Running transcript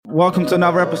Welcome to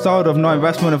another episode of No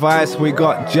Investment Advice. We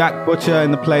got Jack Butcher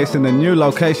in the place in the new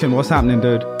location. What's happening,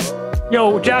 dude?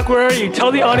 Yo, Jack, where are you?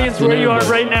 Tell the audience where you are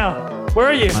right now. Where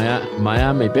are you?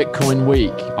 Miami, Bitcoin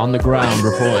Week, on the ground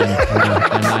reporting from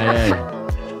MIA.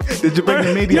 Did you bring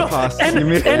the media pass?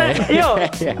 NIA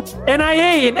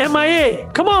and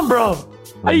MIA. Come on, bro.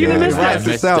 How you gonna miss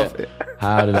that?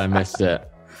 How did I miss it?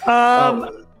 Go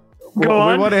on. We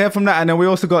want to hear from that. And then we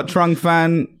also got Trung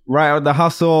Phan, right out of the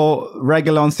hustle,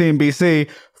 regular on CNBC,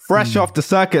 fresh off the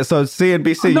circuit. So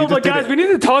CNBC. No, but guys, we need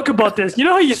to talk about this. You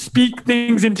know how you speak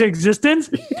things into existence?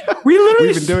 We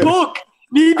literally spoke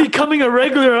me becoming a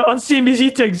regular on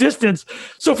CNBC to existence.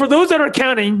 So for those that are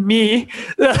counting, me,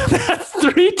 that's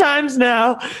 3 times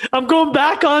now. I'm going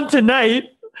back on tonight.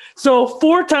 So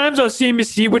 4 times on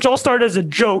CNBC, which all started as a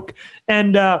joke.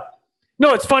 And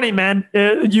no, it's funny, man.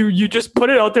 You just put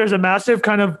it out there as a massive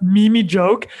kind of meme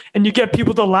joke, and you get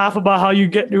people to laugh about how you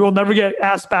will never get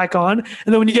asked back on. And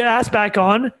then when you get asked back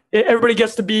on, everybody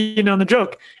gets to be in on the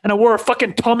joke. And I wore a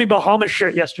fucking Tommy Bahama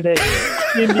shirt yesterday.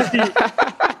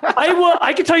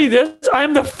 I can tell you this. I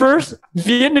am the first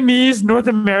Vietnamese North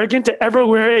American to ever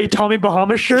wear a Tommy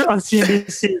Bahama shirt on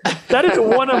CNBC. That is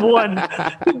one of one.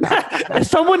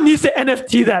 Someone needs to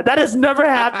NFT that. That has never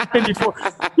happened before.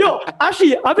 Yo,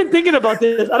 actually, I've been thinking about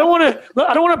this. I don't want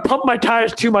to pump my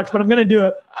tires too much, but I'm going to do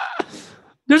it.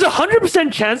 There's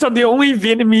 100% chance I'm the only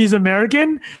Vietnamese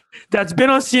American that's been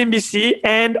on CNBC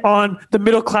and on the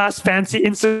middle class fancy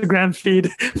Instagram feed,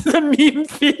 the meme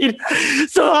feed.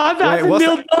 So I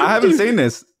haven't seen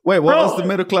this. Wait, what was the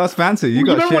middle class fancy? You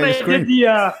got sharing screen.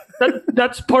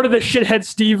 That's part of the Shithead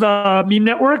Steve meme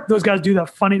network. Those guys do the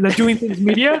doing things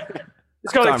media.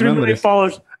 It's got like 3 million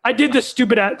followers. I did the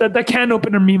stupid the can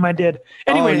opener meme I did.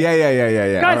 Anyway,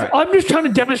 yeah. Guys, right. I'm just trying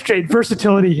to demonstrate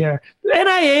versatility here.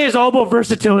 NIA is all about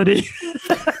versatility.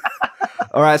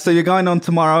 All right, so you're going on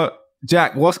tomorrow.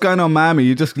 Jack, what's going on, Miami?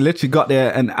 You just literally got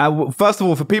there. And first of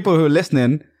all, for people who are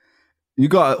listening, we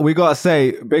got to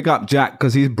say, big up Jack,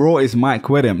 because he's brought his mic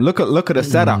with him. Look at the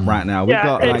setup right now.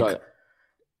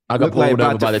 I got pulled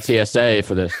over by the TSA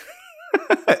for this.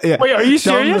 Yeah. Wait, are you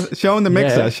serious? Show him the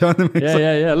mixer. Yeah. Show him the mixer.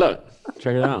 Yeah. Look,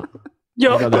 check it out.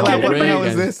 Yo, what the hell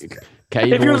is this?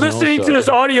 If you're listening to this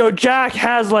audio, Jack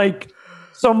has like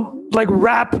some like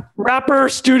rapper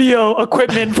studio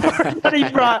equipment that he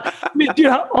brought. I mean,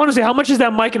 dude, honestly, how much is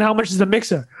that mic and how much is the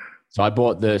mixer? So I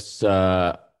bought this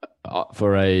for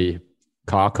a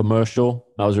car commercial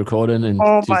I was recording in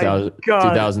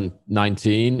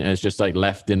 2019, and it's just like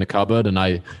left in the cupboard, and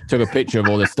I took a picture of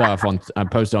all this stuff and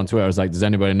posted on Twitter. I was like, does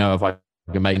anybody know if I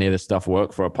can make any of this stuff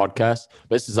work for a podcast?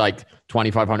 This is like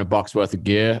 $2,500 worth of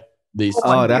gear. That's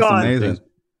amazing.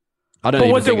 I don't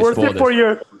even was it worth it for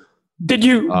your did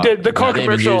the car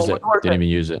commercial? Didn't even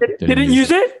use it. Didn't use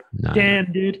it? No.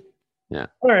 Damn, dude. Yeah.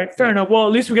 All right, fair enough. Well,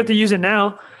 at least we get to use it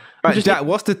now. Right, Jack,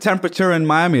 what's the temperature in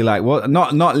Miami like? What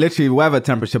not literally weather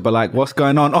temperature, but like what's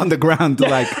going on the ground?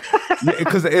 Like,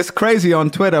 because it's crazy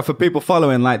on Twitter for people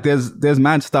following. Like, there's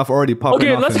mad stuff already popping.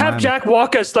 Okay, let's have Jack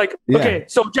walk us. Okay,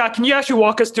 so Jack, can you actually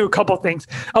walk us through a couple of things?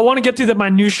 I want to get through the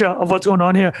minutia of what's going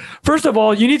on here. First of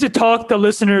all, you need to talk the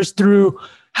listeners through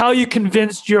how you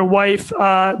convinced your wife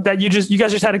that you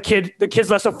guys just had a kid, the kid's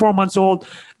less than 4 months old,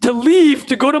 to leave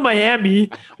to go to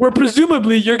Miami, where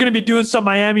presumably you're going to be doing some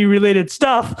Miami related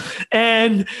stuff.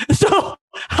 And so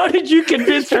how did you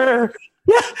convince her?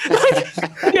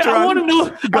 I want to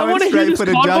know. I want to hear this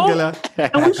convo.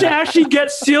 And we should actually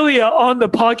get Celia on the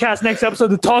podcast next episode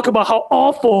to talk about how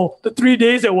awful the 3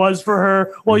 days it was for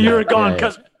her while you were gone.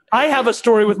 Because I have a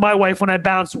story with my wife when I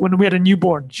bounced when we had a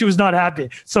newborn. She was not happy.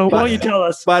 So why don't you tell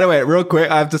us? By the way, real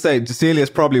quick, I have to say, Cecilia's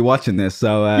probably watching this.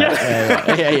 So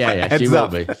yeah. She will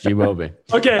be.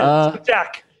 Okay, so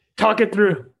Jack, talk it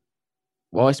through.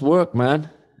 Well, it's work, man.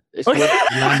 It's work, the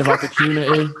land of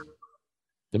opportunity,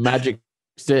 the magic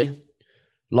city.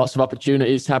 Lots of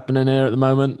opportunities happening here at the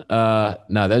moment. No,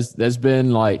 there's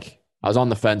been like, I was on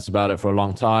the fence about it for a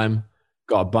long time.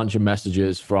 Got a bunch of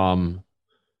messages from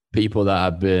people that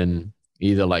I've been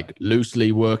either like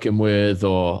loosely working with,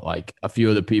 or like a few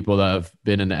of the people that have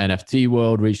been in the NFT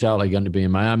world reached out, like going to be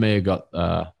in Miami, got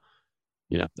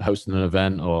hosting an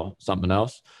event or something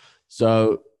else.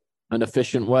 So an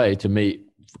efficient way to meet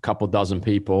a couple dozen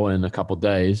people in a couple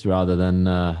days rather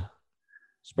than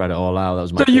spread it all out. That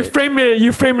was my You framed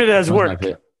it as work.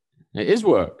 It is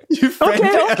work. You framed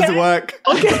it as work.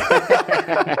 Okay.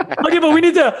 Okay, but we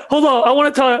need to hold on. I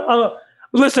want to tell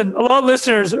listen, a lot of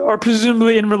listeners are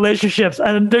presumably in relationships,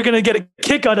 and they're going to get a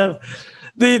kick out of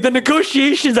the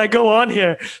negotiations that go on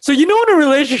here. So, in a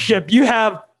relationship, you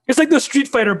have, it's like those Street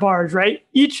Fighter bars, right?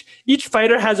 Each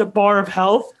fighter has a bar of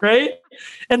health, right?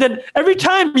 And then every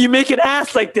time you make an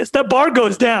ask like this, that bar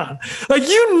goes down. Like,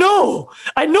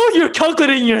 I know you're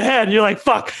calculating in your head. You're like,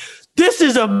 fuck, this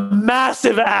is a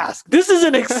massive ask. This is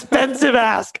an expensive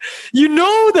ask. You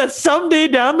know that someday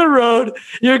down the road,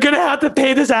 you're going to have to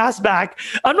pay this ask back.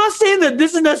 I'm not saying that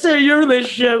this is necessarily your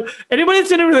relationship. Anybody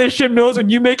that's in a relationship knows when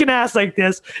you make an ask like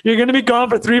this, you're going to be gone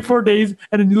for 3-4 days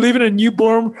and then leaving a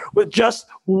newborn with just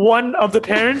one of the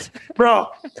parents. Bro,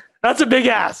 that's a big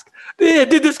ask. Yeah,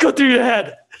 did this go through your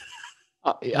head?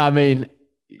 I mean,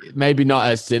 maybe not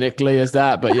as cynically as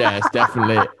that, but yeah, it's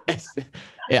definitely...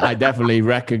 I definitely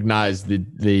recognize the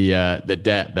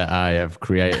debt that I have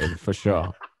created for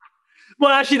sure.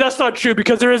 Well, actually, that's not true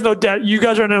because there is no debt. You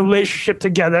guys are in a relationship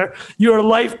together. You're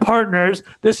life partners.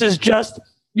 This is just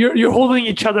you're holding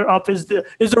each other up. Is the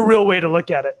real way to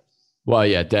look at it. Well,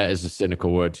 yeah, debt is a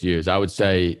cynical word to use. I would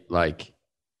say like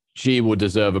she will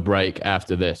deserve a break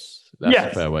after this. That's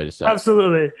a fair way to say.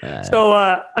 Absolutely. So,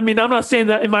 I mean, I'm not saying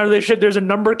that in my relationship there's a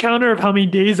number counter of how many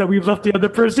days that we've left the other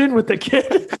person with the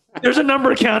kid. There's a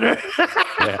number counter.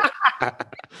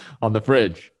 On the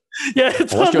fridge. Yeah.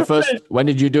 What's your first? Fridge. When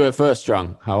did you do it first,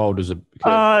 Strong? How old was the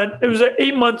kid? It was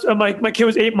 8 months. My kid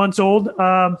was 8 months old.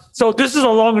 So this is a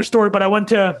longer story, but I went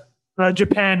to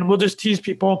Japan. We'll just tease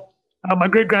people. My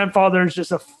great-grandfather is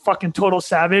just a fucking total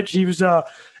savage. He was a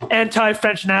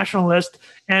anti-French nationalist.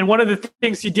 And one of the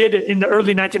things he did in the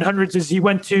early 1900s is he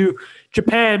went to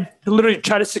Japan to literally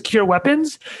try to secure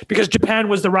weapons because Japan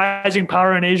was the rising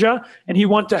power in Asia. And he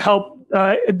wanted to help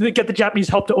get the Japanese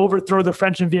help to overthrow the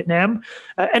French in Vietnam.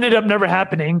 Ended up never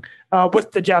happening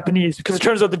with the Japanese because it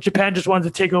turns out that Japan just wanted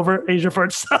to take over Asia for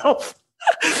itself.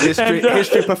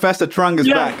 History Professor Trung is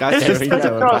back.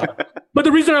 But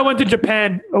the reason I went to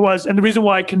Japan was, and the reason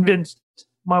why I convinced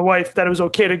my wife that it was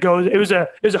okay to go, it was a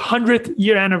 100th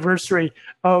year anniversary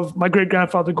of my great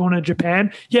grandfather going to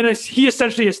Japan. He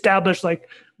essentially established like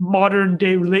modern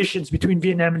day relations between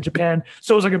Vietnam and Japan.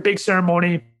 So it was like a big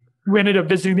ceremony. We ended up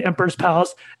visiting the Emperor's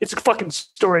Palace. It's a fucking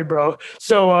story, bro.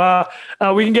 So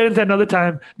we can get into that another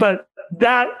time. But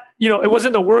that, it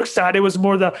wasn't the work side. It was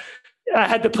more I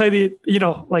had to play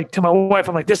like to my wife,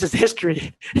 I'm like, this is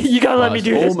history. You got to let me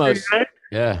do history, right?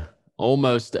 Yeah.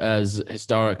 Almost as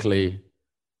historically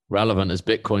relevant as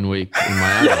Bitcoin Week in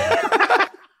Miami.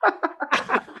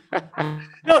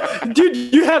 No,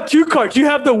 dude, you have two cards. You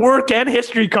have the work and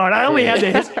history card. I only had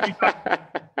the history card.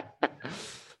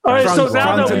 All right, so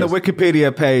now in the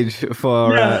Wikipedia page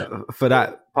for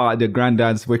that part of the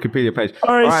granddad's Wikipedia page.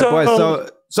 All right,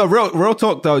 boys. So real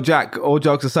talk though, Jack, all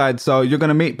jokes aside, so you're going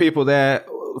to meet people there.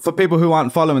 For people who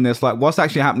aren't following this, like what's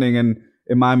actually happening in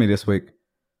Miami this week?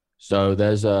 So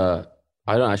there's I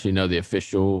don't actually know the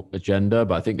official agenda,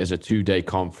 but I think there's a 2-day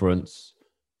conference,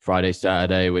 Friday,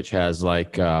 Saturday, which has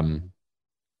like, I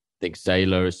think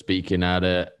Saylor is speaking at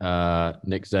it,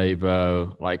 Nick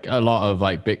Szabo, like a lot of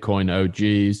like Bitcoin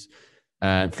OGs,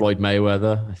 and Floyd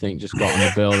Mayweather, I think just got on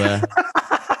the bill there.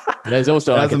 There's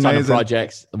also like a ton of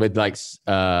projects with like,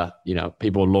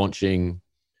 people launching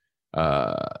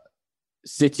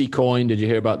Citicoin. Did you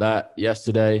hear about that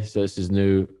yesterday? So this is a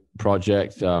new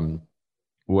project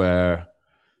where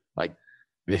like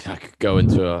I could go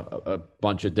into a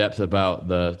bunch of depth about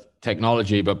the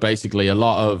technology, but basically a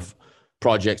lot of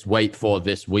projects wait for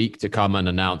this week to come and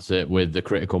announce it with the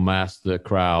critical mass, the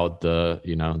crowd, the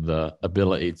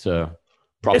ability to.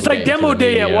 It's like demo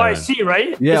day at YC,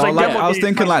 right? Yeah, I was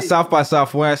thinking like South by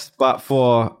Southwest, but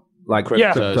for like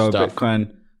crypto stuff.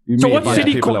 Bitcoin. So what's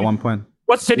Citicoin at one point?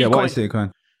 What's Citicoin? Yeah, what is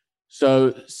Citicoin? So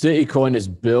Citicoin is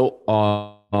built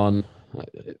on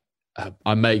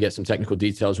I may get some technical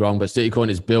details wrong, but Citicoin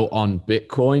is built on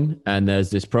Bitcoin, and there's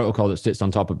this protocol that sits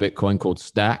on top of Bitcoin called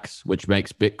Stacks, which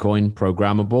makes Bitcoin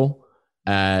programmable.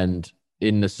 And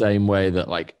in the same way that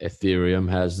like Ethereum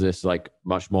has this like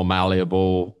much more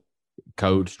malleable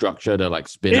code structure to like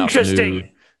spin up new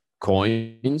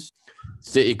coins.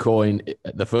 Citicoin,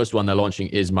 the first one they're launching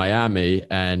is Miami,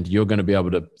 and you're going to be able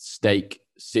to stake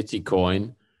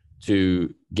Citicoin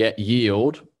to get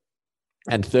yield,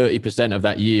 and 30% of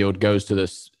that yield goes to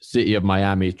the city of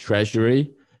Miami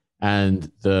treasury.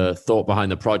 And the thought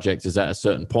behind the project is at a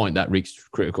certain point that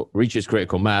reaches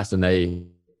critical mass, and they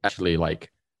actually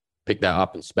like pick that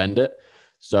up and spend it.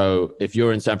 So if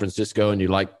you're in San Francisco and you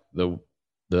like the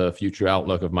future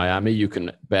outlook of Miami, you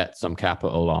can bet some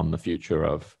capital on the future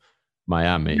of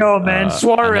Miami. No, man,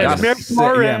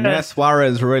 Suarez.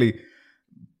 Suarez really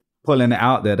pulling it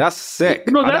out there. That's sick.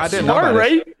 No, that's smart,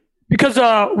 right? Because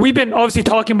we've been obviously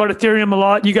talking about Ethereum a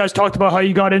lot. You guys talked about how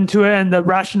you got into it and the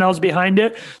rationales behind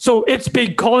it. So its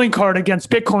big calling card against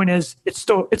Bitcoin is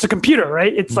it's a computer,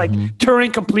 right? It's like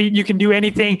Turing complete. You can do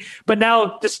anything. But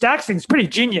now the Stacks thing is pretty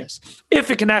genius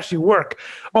if it can actually work.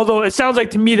 Although it sounds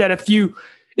like to me that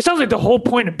it sounds like the whole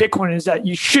point of Bitcoin is that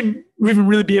you shouldn't even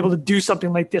really be able to do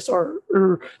something like this, or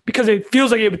because it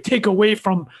feels like it would take away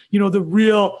from the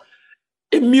real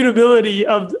immutability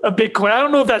of Bitcoin. I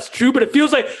don't know if that's true, but it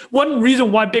feels like one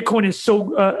reason why Bitcoin is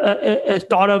so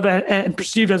thought of and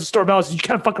perceived as a store of value is you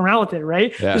can't fuck around with it,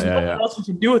 right? There's nothing else you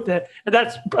can do with it, and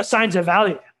that's assigns a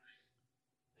value.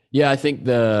 Yeah, I think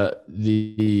the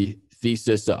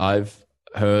thesis that I've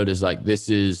heard is like this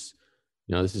is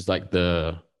like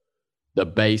the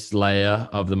base layer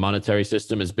of the monetary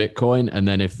system is Bitcoin, and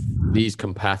then if these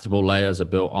compatible layers are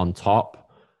built on top,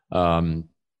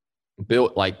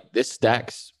 built like this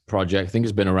Stacks project, I think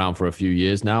has been around for a few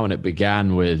years now, and it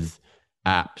began with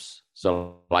apps.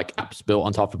 So like apps built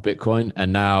on top of Bitcoin.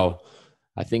 And now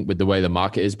I think with the way the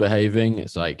market is behaving,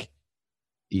 it's like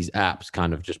these apps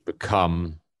kind of just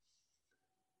become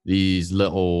these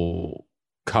little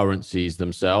currencies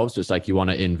themselves. It's like you want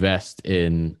to invest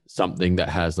in something that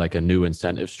has like a new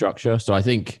incentive structure. So I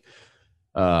think,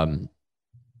 I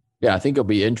think it'll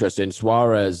be interesting.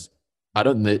 Suarez, I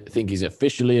don't think he's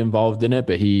officially involved in it,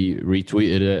 but he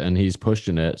retweeted it and he's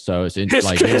pushing it. So it's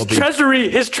his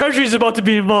treasury is about to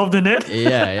be involved in it.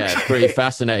 Yeah. It's pretty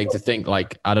fascinating to think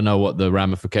like, I don't know what the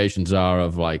ramifications are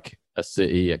of like a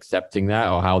city accepting that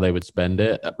or how they would spend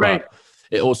it. Right. But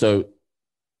it also,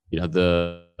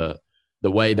 the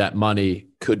way that money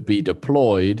could be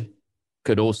deployed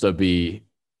could also be,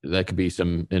 there could be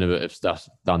some innovative stuff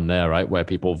done there, right? Where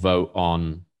people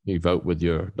you vote with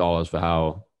your dollars for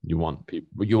how you want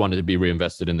it to be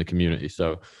reinvested in the community.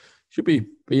 So should be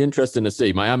interesting to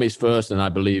see. Miami's first, and I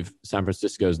believe San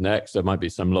Francisco's next. There might be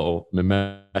some little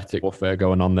mimetic warfare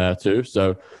going on there too.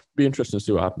 So be interesting to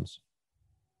see what happens.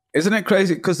 Isn't it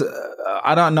crazy? Because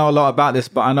I don't know a lot about this,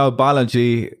 but I know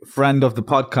Balaji, friend of the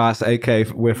podcast,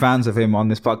 AK, we're fans of him on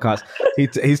this podcast.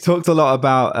 He's talked a lot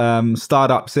about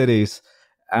startup cities,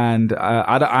 and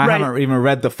I haven't even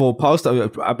read the full post.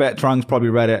 I bet Trung's probably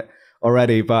read it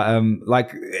already, but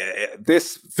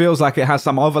this feels like it has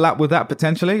some overlap with that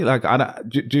potentially. Like,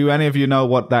 do any of you know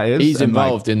what that is? He's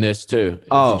involved in this too.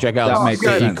 Oh, check out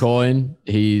Citicoin.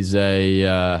 He's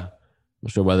I'm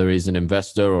not sure whether he's an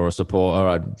investor or a supporter.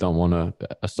 I don't want to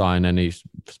assign any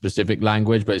specific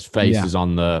language, but his face is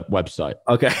on the website.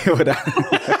 Okay,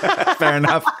 fair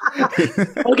enough.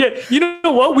 Okay, you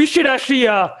know what? We should actually.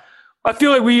 I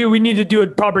feel like we need to do a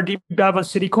proper deep dive on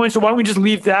Citicoin. So why don't we just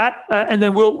leave that, and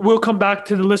then we'll come back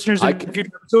to the listeners in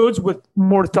future episodes with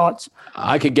more thoughts.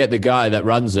 I could get the guy that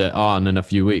runs it on in a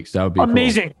few weeks. That would be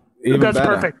amazing. Cool. That's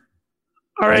perfect.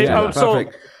 All right. So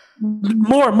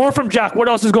more from Jack. What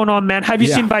else is going on, man? Have you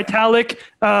seen Vitalik?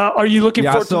 Are you looking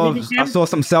forward to meeting him? I saw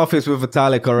some selfies with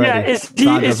Vitalik already. Yeah,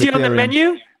 is he on the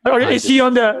menu? Or is he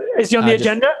on the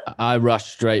agenda? I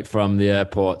rushed straight from the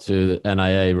airport to the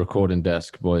NIA recording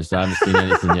desk, boys. I haven't seen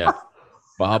anything yet.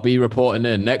 But I'll be reporting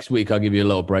in. Next week, I'll give you a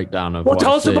little breakdown of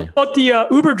tell us about the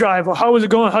Uber drive. How was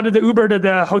it going? How did the Uber to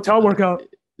the hotel work out?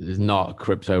 It's not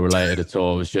crypto related at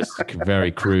all. It was just a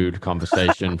very crude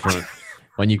conversation. From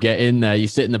when you get in there, you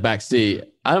sit in the back seat.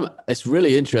 It's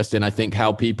really interesting, I think,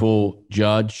 how people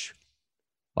judge.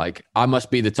 Like, I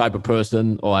must be the type of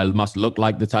person, or I must look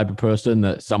like the type of person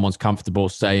that someone's comfortable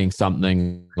saying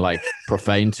something like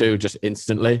profane to just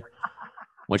instantly,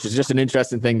 which is just an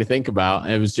interesting thing to think about.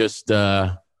 It was just,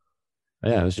 I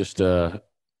don't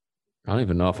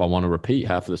even know if I want to repeat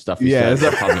half of the stuff you said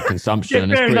about public consumption.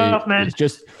 Fair enough, man.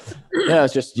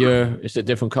 It's a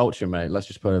different culture, mate. Let's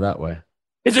just put it that way.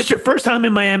 Is this your first time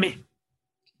in Miami?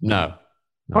 No.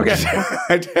 Okay.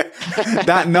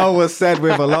 That no was said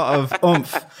with a lot of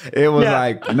oomph. It was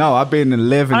like, no, I've been in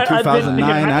live in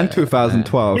 2009 and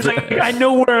 2012. He's like, I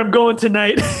know where I'm going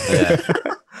tonight.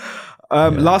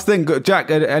 Last thing,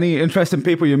 Jack, any interesting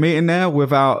people you're meeting there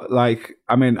without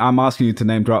I'm asking you to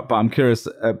name drop, but I'm curious,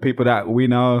 people that we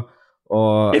know,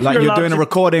 or if you're doing a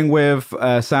recording with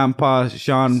Sam Parr,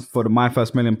 Sean for the My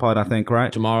First Million pod, I think,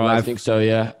 right? Tomorrow, I think so,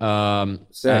 yeah.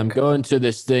 I'm going to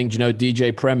this thing, do you know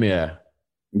DJ Premier?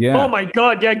 Yeah. Oh my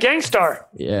God. Yeah. Gangstar.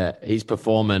 Yeah. He's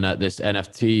performing at this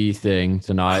NFT thing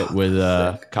tonight with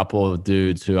a couple of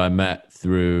dudes who I met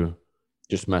through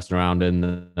just messing around in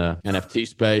the NFT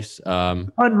space.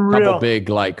 Unreal. Couple big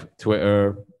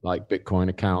Twitter, Bitcoin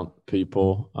account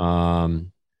people.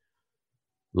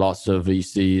 Lots of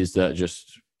VCs that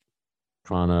just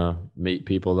trying to meet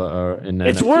people that are in there.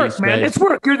 It's work, man. It's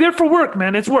work. You're there for work,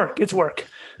 man. It's work. It's work.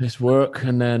 It's work.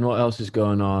 And then what else is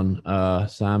going on?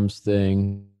 Sam's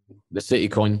thing, the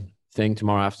Citicoin thing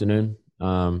tomorrow afternoon.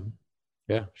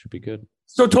 Yeah, should be good.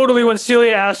 So totally, when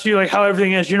Celia asks you like how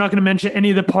everything is, you're not going to mention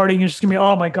any of the partying. You're just going to be,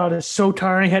 oh my god, it's so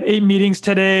tiring. I had 8 meetings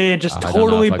today and just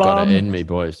totally bummed. I got it in me,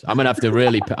 boys. I'm gonna have to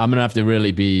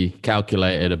really be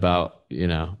calculated about, you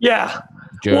know. Yeah.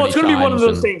 Well, it's going to be one of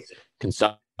those things.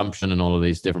 Consumption and all of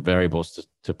these different variables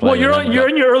to play. Well, you're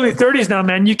in your early 30s now,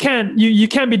 man. You can't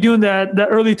be doing that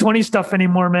early 20s stuff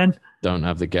anymore, man. Don't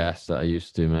have the gas that I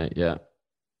used to, mate. Yeah.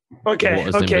 Okay.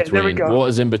 There we go.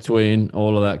 Waters in between,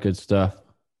 all of that good stuff.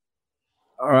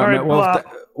 All right, mate.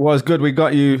 Well, it's good. We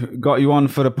got you on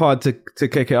for the pod to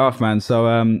kick it off, man. So,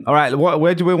 all right,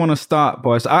 where do we want to start,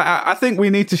 boys? I think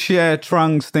we need to share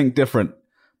Trung's Think Different,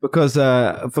 because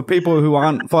for people who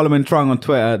aren't following Trung on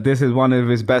Twitter, this is one of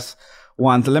his best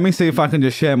ones. Let me see if I can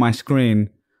just share my screen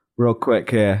real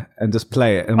quick here and just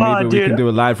play it, and maybe we can do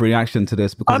a live reaction to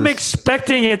this. Because I'm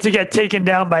expecting it to get taken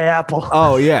down by Apple.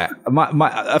 Oh yeah,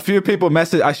 a few people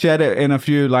messaged. I shared it in a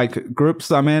few like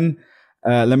groups I'm in.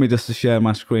 Let me just share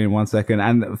my screen 1 second.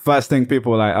 And first thing,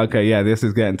 people were like, okay, yeah, this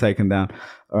is getting taken down.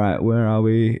 All right, where are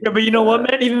we? Yeah, but you know what,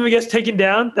 man? Even if it gets taken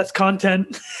down, that's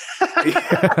content.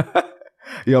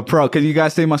 Yo, pro, can you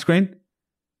guys see my screen?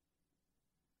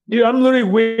 Dude, I'm literally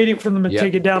waiting for them to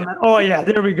take it down, man. Oh, yeah,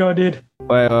 there we go, dude.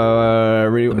 Wait,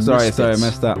 sorry, I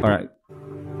messed up. All right.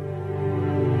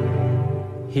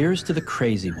 Here's to the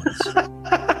crazy ones.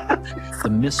 The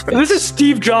misfits. This is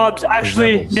Steve Jobs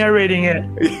actually narrating it.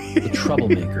 The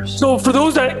troublemakers. So for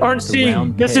those that aren't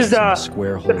seeing, this is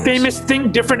the famous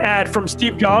Think Different ad from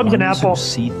Steve Jobs and Apple.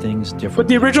 See things differently. But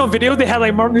the original video, they had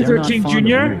like Martin Luther King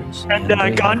Jr.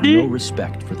 and Gandhi. No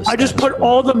respect for the I just put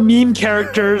all the meme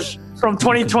characters from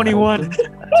 2021.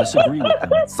 Disagree with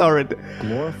them. Sorry.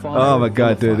 Oh my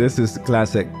god, dude, this is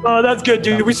classic. Oh, that's good,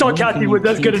 dude. We saw Kathy Wood.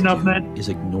 That's good enough, man. Is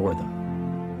ignore them.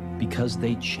 Because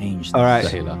they changed. All right.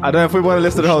 I don't know if we want to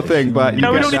listen to the whole thing, but you we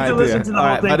get don't the need to idea. listen to the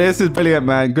whole thing. But this is brilliant,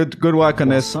 man. Good work on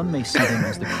this. Some may see them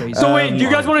as the crazy. So wait, do you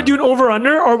guys want to do an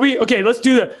over/under? Or we okay? Let's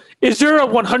do that. Is there a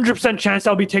 100% chance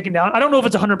that'll be taken down? I don't know if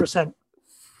it's 100%.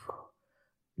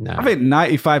 No, I think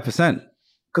 95%,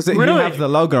 because you have the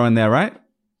logo in there, right?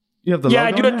 You have the logo. Yeah,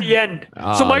 I do at the end.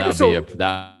 So Microsoft.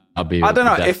 I don't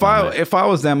know if I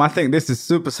was them. I think this is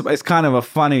super. It's kind of a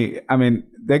funny. I mean,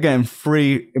 they're getting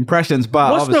free impressions,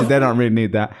 but obviously they don't really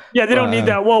need that. Yeah, they don't need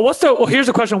that. Well, here's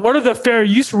the question: what are the fair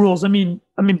use rules? I mean,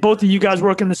 both of you guys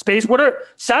work in the space. What are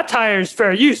satires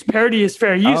fair use? Parody is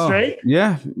fair use, right?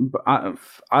 Yeah,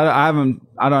 I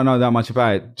don't know that much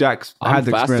about it. Jack's had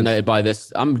the experience. I'm fascinated by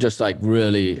this. I'm just like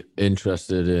really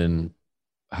interested in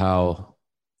how,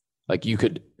 like, you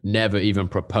could never even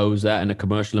propose that in a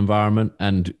commercial environment,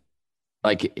 and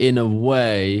like in a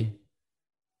way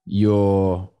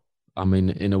you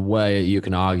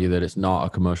can argue that it's not a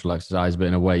commercial exercise, but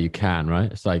in a way you can,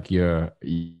 right? It's like you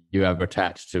have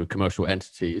attached to commercial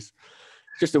entities.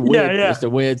 It's just a weird, It's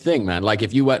a weird thing, man. Like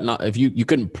if you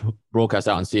couldn't broadcast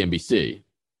out on CNBC.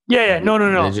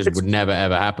 No. It just would never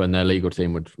ever happen. Their legal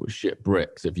team would shit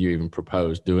bricks if you even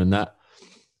proposed doing that.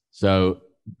 So,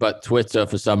 but Twitter,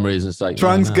 for some reason, it's like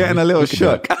Trung's getting a little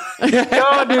shook. No,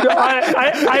 dude.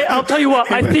 I'll tell you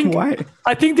what. I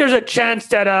think there's a chance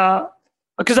that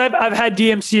because I've had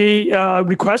DMCA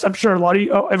requests. I'm sure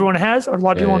everyone has, or a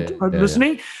lot of people are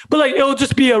listening. But like it'll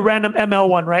just be a random ML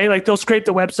one, right? Like they'll scrape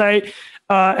the website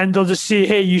and they'll just see,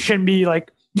 hey, you shouldn't be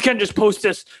like, you can't just post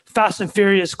this Fast and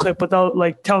Furious clip without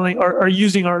like telling or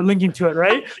using or linking to it,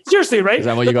 right? Seriously, right? Is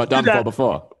that what you got done for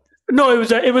before? No, it was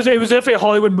definitely a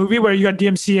Hollywood movie where you got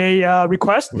DMCA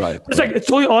request. Right. It's like it's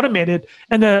totally automated,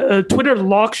 and the Twitter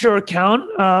locks your account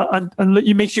and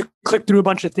it makes you click through a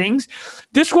bunch of things.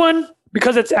 This one,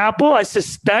 because it's Apple, I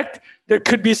suspect there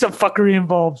could be some fuckery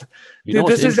involved.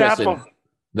 This is Apple.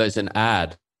 There's an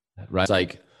ad, right? It's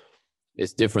like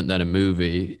it's different than a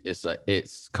movie. It's like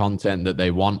it's content that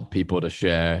they want people to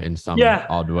share in some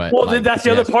odd way. Well, like, that's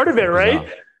the other part of it, right?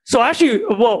 So actually,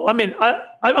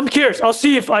 I'm curious. I'll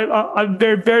see if I'm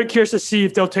very, very curious to see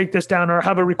if they'll take this down or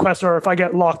have a request or if I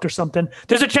get locked or something.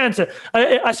 There's a chance that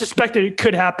I suspect that it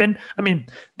could happen. I mean,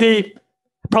 they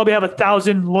probably have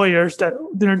 1,000 lawyers that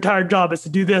their entire job is to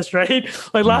do this, right?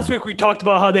 Like last week, we talked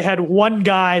about how they had one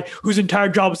guy whose entire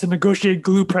job was to negotiate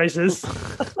glue prices.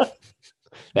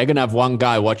 They're going to have one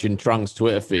guy watching Trung's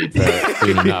Twitter feed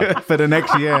for the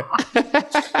next year.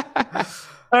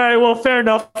 All right, well, fair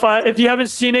enough. If you haven't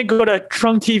seen it, go to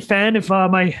Trung T Fan if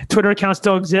my Twitter account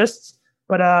still exists.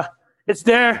 But it's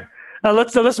there.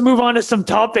 Let's move on to some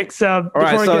topics. All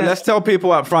right, so let's tell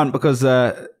people up front, because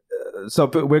So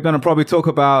we're going to probably talk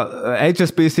about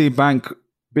HSBC Bank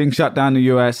being shut down in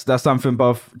the US. That's something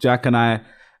both Jack and I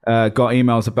got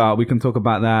emails about. We can talk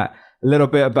about that. A little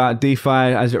bit about DeFi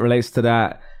as it relates to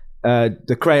that.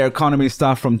 The creator economy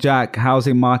stuff from Jack,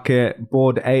 housing market,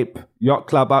 Bored Ape, Yacht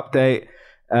Club update.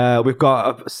 We've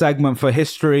got a segment for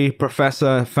history,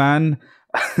 Professor Fan.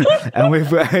 And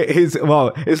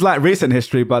it's like recent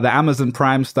history, but the Amazon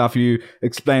Prime stuff you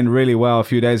explained really well a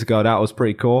few days ago. That was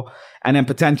pretty cool. And then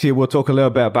potentially we'll talk a little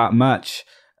bit about merch,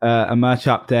 a merch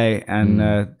update,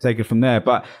 and take it from there.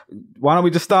 But why don't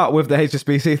we just start with the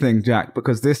HSBC thing, Jack?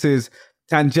 Because this is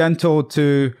tangential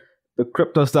to the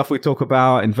crypto stuff we talk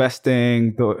about,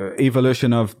 investing, the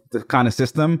evolution of the kind of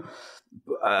system.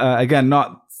 Again,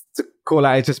 not to call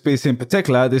out HSBC in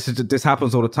particular. This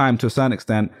happens all the time to a certain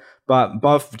extent. But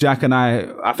both Jack and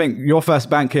I think your first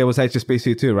bank here was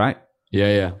HSBC too, right?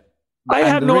 Yeah. I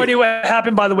have no idea what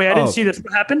happened, by the way. I didn't see this.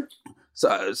 What happened?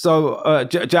 So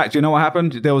Jack, do you know what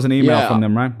happened? There was an email from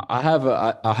them, right? I have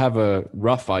a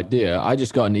rough idea. I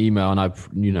just got an email, and I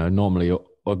normally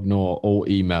ignore all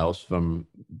emails from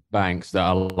banks that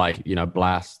are like,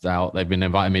 blast out. They've been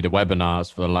inviting me to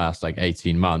webinars for the last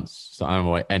 18 months. So I don't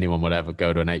know why anyone would ever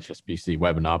go to an HSBC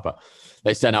webinar, but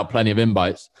they sent out plenty of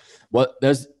invites.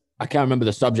 I can't remember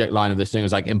the subject line of this thing. It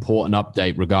was like important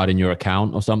update regarding your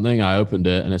account or something. I opened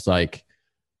it and it's like,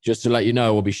 just to let you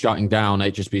know, we'll be shutting down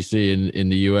HSBC in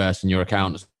the US and your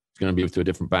account is going to be moved to a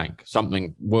different bank.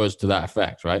 Something was to that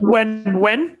effect, right?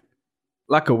 When?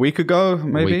 Like a week ago,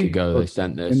 maybe? A week ago they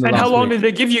sent this. And how long did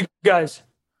they give you guys?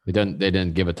 They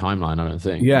didn't give a timeline, I don't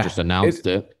think. Yeah. They just announced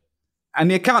it. And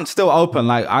the account's still open.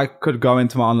 Like I could go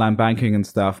into my online banking and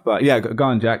stuff. But yeah, go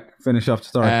on, Jack. Finish off the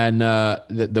story. And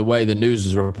the way the news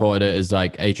has reported it is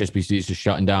like HSBC is just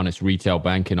shutting down its retail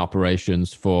banking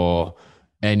operations for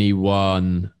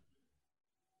anyone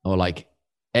or like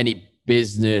any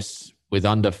business with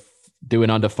doing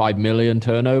under 5 million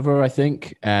turnover, I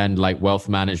think, and like wealth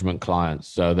management clients.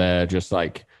 So they're just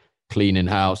like cleaning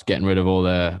house, getting rid of all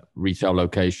their retail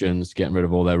locations, getting rid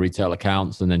of all their retail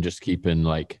accounts, and then just keeping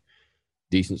like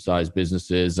decent sized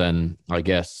businesses and I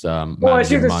guess I see what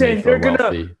they're saying.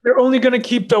 They're only gonna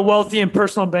keep the wealthy and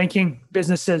personal banking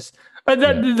businesses.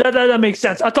 That makes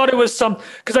sense. I thought it was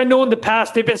because I know in the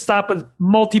past they've been slapped with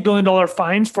multi-billion-dollar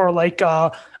fines for like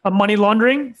money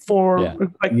laundering for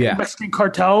Mexican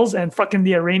cartels and fucking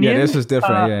the Iranians. Yeah, this is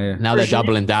different. Now they're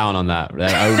doubling down on that.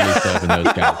 They're only serving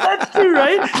those guys. That's true,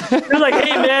 right? They're like,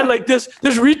 hey man, like this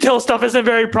retail stuff isn't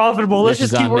very profitable. Let's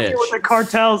just keep working with the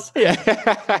cartels. Yeah.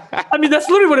 I mean, that's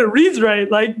literally what it reads, right?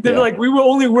 Like they're like, we will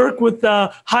only work with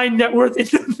high net worth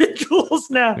individuals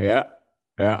now. Yeah.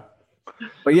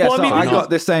 But yeah, I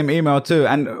got this same email too.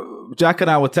 And Jack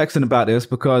and I were texting about this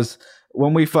because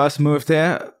when we first moved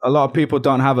here, a lot of people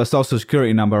don't have a social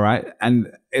security number, right?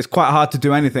 And it's quite hard to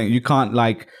do anything. You can't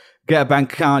like get a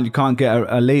bank account. You can't get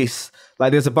a lease. Like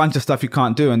there's a bunch of stuff you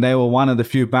can't do. And they were one of the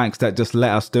few banks that just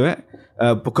let us do it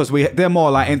because they're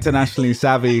more like internationally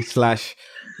savvy /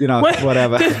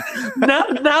 whatever. Now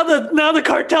the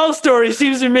cartel story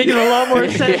seems to be making a lot more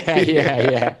sense.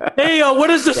 Yeah. Hey, what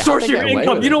is the source of your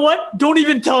income? You know what? Don't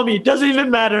even tell me. It doesn't even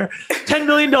matter. $10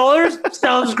 million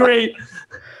sounds great.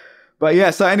 But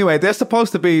yeah, so anyway, they're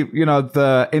supposed to be,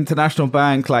 the international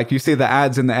bank. Like you see the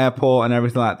ads in the airport and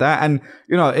everything like that. And,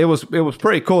 it was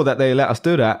pretty cool that they let us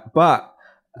do that. But,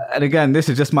 and again, this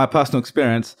is just my personal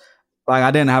experience. Like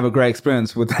I didn't have a great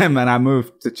experience with them and I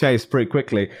moved to Chase pretty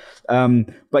quickly.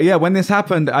 But yeah, when this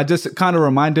happened, I just kind of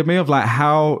reminded me of like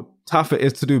how tough it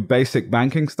is to do basic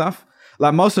banking stuff.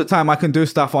 Like most of the time I can do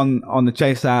stuff on the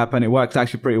Chase app and it works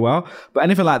actually pretty well. But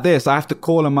anything like this, I have to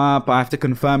call them up. I have to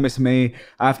confirm it's me.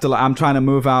 I'm trying to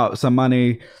move out some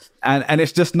money and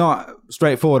it's just not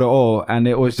straightforward at all. And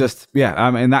it was just,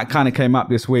 that kind of came up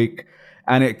this week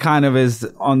and it kind of is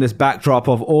on this backdrop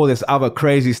of all this other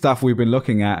crazy stuff we've been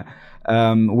looking at.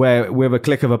 Where with a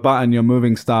click of a button, you're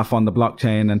moving stuff on the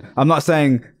blockchain. And I'm not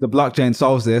saying the blockchain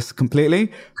solves this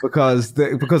completely because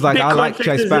like I like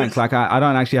Chase Bank. Like I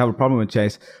don't actually have a problem with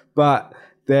Chase, but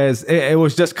it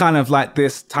was just kind of like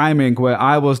this timing where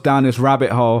I was down this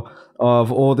rabbit hole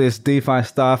of all this DeFi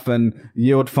stuff and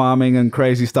yield farming and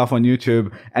crazy stuff on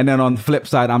YouTube. And then on the flip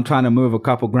side, I'm trying to move a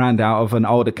couple grand out of an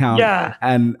old account. Yeah.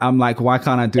 And I'm like, why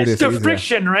can't I do this? It's the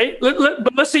friction, right?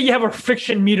 But let's say you have a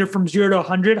friction meter from 0 to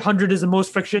 100. 100 is the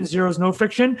most friction, 0 is no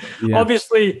friction. Yeah.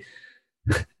 Obviously,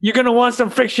 you're going to want some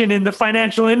friction in the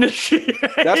financial industry.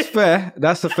 Right? That's fair.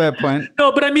 That's a fair point.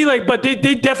 No, but I mean, like, but they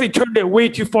definitely turned it way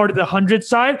too far to the 100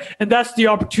 side. And that's the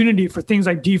opportunity for things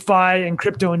like DeFi and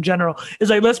crypto in general. It's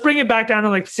like, let's bring it back down to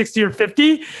like 60 or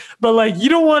 50. But like, you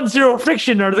don't want zero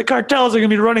friction or the cartels are going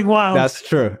to be running wild. That's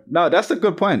true. No, that's a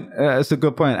good point. It's a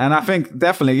good point. And I think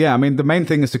definitely, yeah, I mean, the main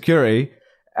thing is security.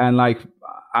 And like,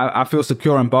 I feel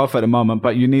secure in both at the moment,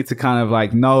 but you need to kind of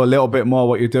like know a little bit more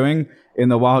what you're doing in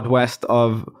the wild west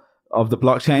of the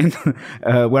blockchain.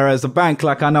 Whereas a bank,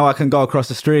 like I know I can go across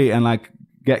the street and like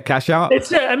get cash out.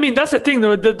 I mean, that's the thing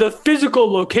though. The physical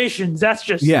locations, that's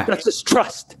just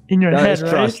trust in your head, right?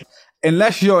 Trust.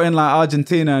 Unless you're in like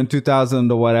Argentina in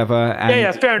 2000 or whatever,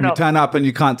 and fair enough. You turn up and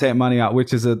you can't take money out,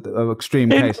 which is an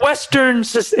extreme case. Western,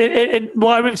 well,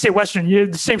 I wouldn't say Western.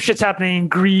 The same shit's happening in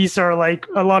Greece or like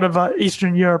a lot of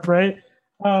Eastern Europe, right?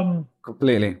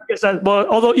 Completely.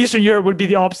 Although Eastern Europe would be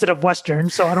the opposite of Western,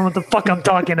 so I don't know what the fuck I'm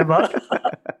talking about.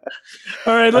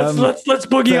 All right, let's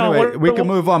boogie so anyway, on. We can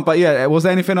move on, but yeah, was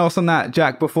there anything else on that,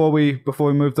 Jack? Before we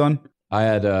moved on, I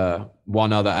had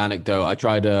one other anecdote. I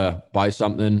tried to buy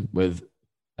something with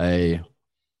an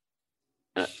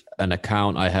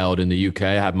account I held in the UK.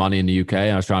 I had money in the UK,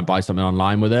 and I was trying to buy something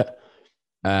online with it,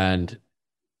 and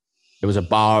it was a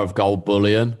bar of gold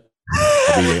bullion.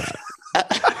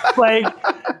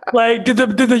 like did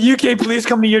the UK police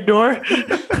come to your door?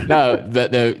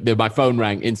 No, my phone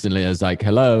rang instantly. I was like,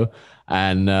 hello.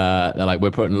 And they're like,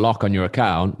 we're putting a lock on your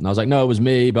account. And I was like, no, it was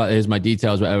me, but here's my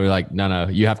details. Whatever. Like, no,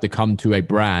 you have to come to a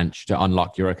branch to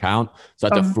unlock your account. So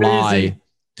I had to fly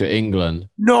to England.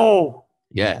 No.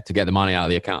 Yeah, to get the money out of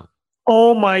the account.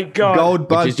 Oh my God. Gold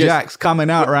Bug Jack's coming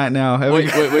out right now. Wait.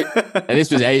 And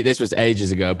this was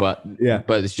ages ago, but yeah,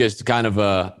 but it's just kind of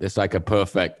it's like a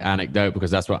perfect anecdote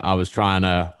because that's what I was trying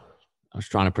to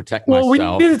protect myself.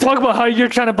 Well, we need to talk about how you're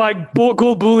trying to buy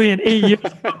gold bullion 8 years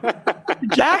ago.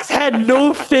 Jax had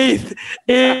no faith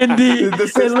in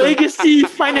the legacy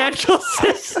financial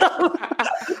system.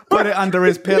 Put it under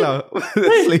his pillow.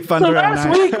 Sleep under it. Last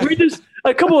week, we just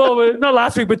not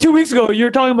last week, but 2 weeks ago, you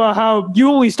were talking about how you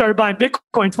only started buying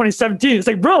Bitcoin in 2017. It's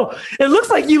like, bro, it looks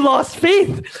like you lost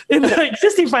faith in the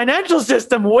existing financial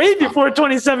system way before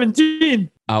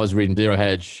 2017. I was reading Zero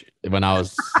Hedge when I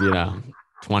was,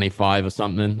 25 or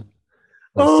something.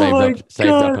 Saved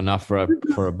up enough for a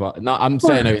no, I'm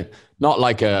saying not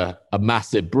like a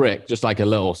massive brick, just like a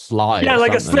little slide. Yeah,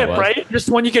 like a slip, right? Just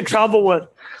one you can travel with.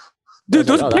 Dude,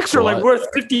 those bricks are like worth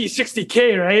 50,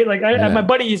 60K, right? Like my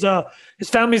buddy's his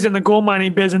family's in the gold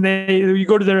mining biz, and you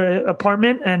go to their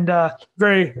apartment and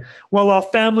very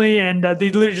well-off family, and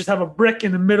they literally just have a brick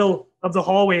in the middle of the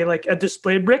hallway, like a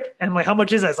display brick. And like, how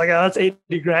much is that? It's like, that's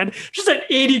 80 grand. Just an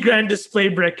 80 grand display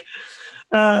brick.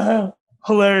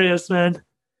 Hilarious, man.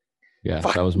 Yeah,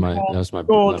 that was my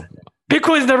gold.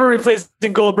 Bitcoin's never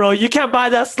replacing gold, bro. You can't buy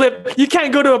that slip. You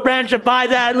can't go to a branch and buy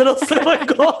that little slip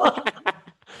of gold.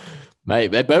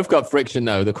 Mate, they both got friction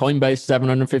though. The Coinbase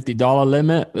 $750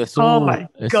 limit. It's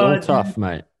all tough,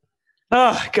 mate.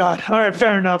 Oh God. All right,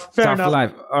 fair enough. Fair enough.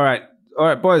 Life. All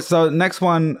right, boys. So next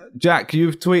one, Jack,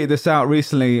 you've tweeted this out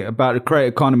recently about the creator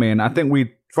economy, and I think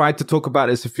we tried to talk about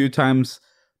this a few times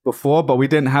before, but we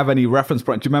didn't have any reference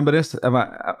point. Do you remember this?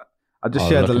 I just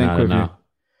shared the link with you.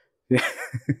 Yeah.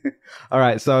 All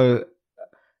right. So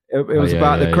it was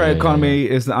about the creator economy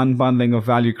is the unbundling of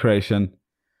value creation.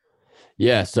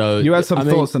 Yeah. So you had some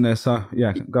thoughts on this. So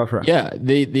yeah, go for it. Yeah.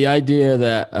 The idea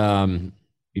that,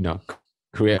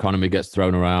 creator economy gets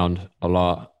thrown around a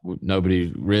lot.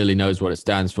 Nobody really knows what it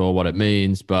stands for, what it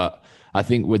means. But I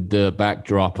think with the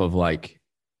backdrop of like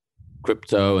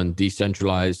crypto and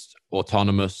decentralized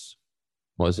autonomous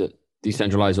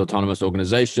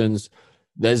organizations,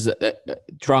 there's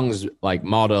Trung's like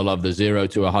model of the 0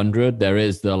 to 100. There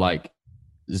is the like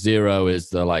 0 is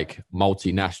the like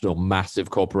multinational massive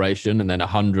corporation, and then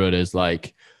 100 is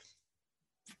like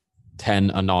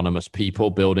 10 anonymous people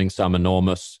building some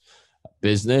enormous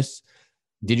business.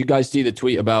 Did you guys see the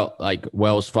tweet about like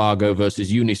Wells Fargo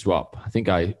versus Uniswap? I think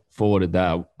I forwarded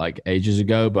that like ages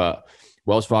ago, but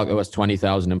Wells Fargo has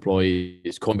 20,000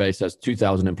 employees, Coinbase has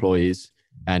 2,000 employees,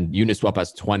 and Uniswap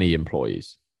has 20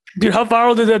 employees. Dude, how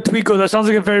viral did that tweet go? That sounds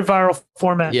like a very viral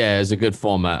format. Yeah, it's a good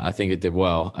format. I think it did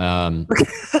well.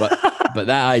 But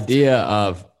that idea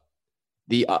of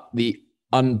the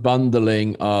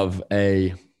unbundling of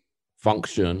a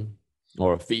function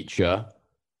or a feature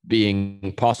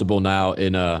being possible now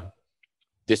in a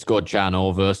Discord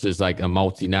channel versus like a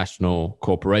multinational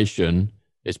corporation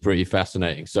is pretty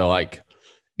fascinating. So like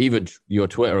even your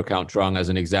Twitter account, Trung, as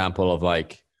an example of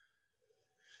like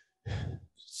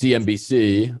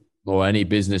CNBC or any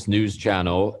business news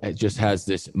channel, it just has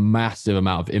this massive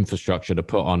amount of infrastructure to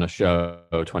put on a show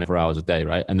 24 hours a day,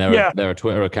 right? And there are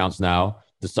Twitter accounts now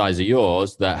the size of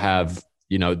yours that have,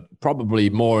 probably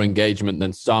more engagement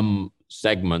than some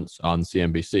segments on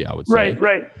CNBC, I would say.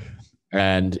 Right.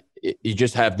 And you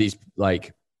just have these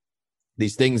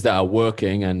things that are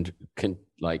working and can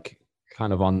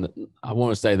kind of on, I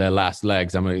want to say their last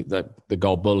legs. I mean, the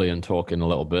gold bullion talking a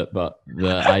little bit, but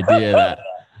the idea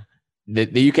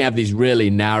that you can have these really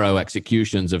narrow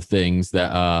executions of things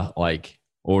that are like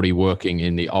already working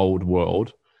in the old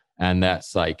world. And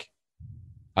that's like,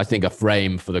 I think a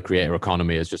frame for the creator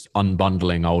economy is just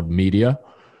unbundling old media.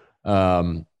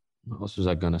 What else was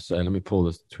I going to say? Let me pull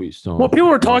this tweet storm. Well, people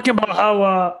were talking about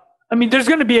how, there's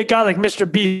going to be a guy like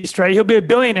Mr. Beast, right? He'll be a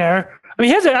billionaire. I mean,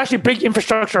 he has actually big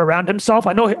infrastructure around himself.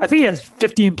 I think he has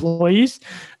 50 employees.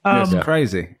 That's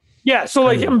crazy. Yeah. So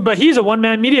like him, but he's a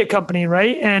one-man media company,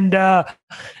 right?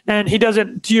 And he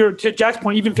doesn't, to Jack's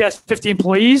point, even if he has 50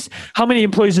 employees, how many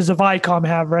employees does a Viacom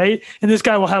have, right? And this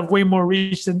guy will have way more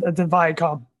reach than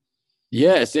Viacom.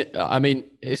 Yes,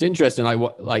 it's interesting.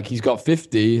 Like he's got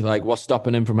 50. Like, what's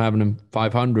stopping him from having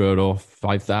 500 or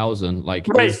 5,000? Like,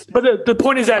 right. But the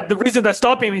point is that the reason that's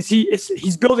stopping him is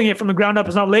he's building it from the ground up.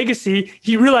 It's not legacy.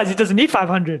 He realized he doesn't need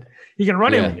 500. He can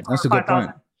run it. That's a good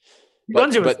point.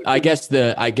 But I guess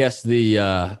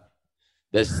the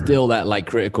there's still that like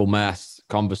critical mass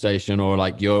conversation, or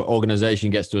like your organization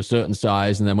gets to a certain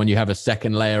size, and then when you have a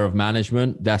second layer of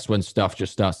management, that's when stuff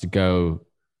just starts to go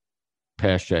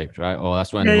pear-shaped, right? Or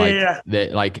that's when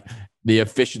the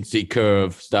efficiency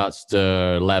curve starts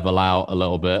to level out a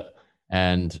little bit,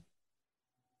 and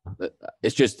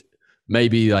it's just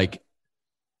maybe like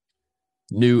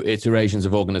new iterations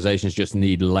of organizations just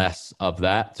need less of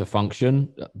that to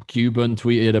function. Cuban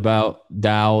tweeted about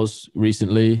DAOs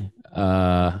recently.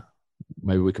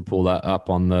 Maybe we could pull that up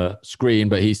on the screen,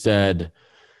 but he said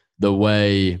the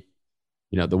way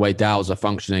DAOs are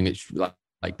functioning, it's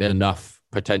like there's enough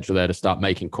potential there to start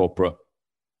making corporate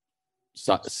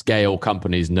scale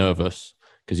companies nervous,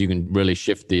 because you can really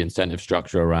shift the incentive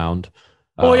structure around.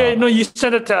 You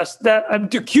sent it to us. That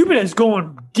Cuban is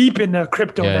going deep in the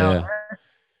crypto now.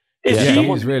 Yeah.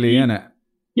 Someone's really in it.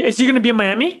 Yeah, is he going to be in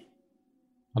Miami?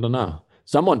 I don't know.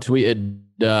 Someone tweeted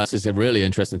this is a really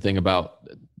interesting thing about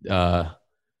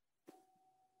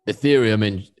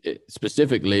Ethereum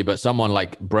specifically, but someone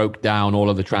like broke down all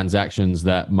of the transactions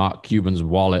that Mark Cuban's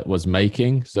wallet was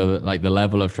making, so that like the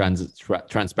level of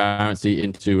transparency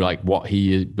into like what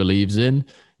he believes in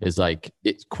is like,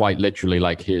 it's quite literally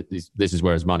like, here, this is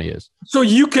where his money is. So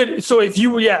if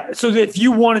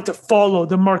you wanted to follow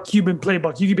the Mark Cuban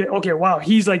playbook, you could be, okay, wow,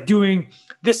 he's like doing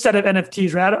this set of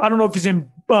NFTs, right? I don't know if he's in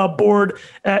Bored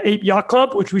Ape Yacht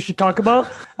Club, which we should talk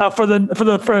about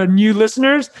for new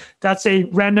listeners. That's a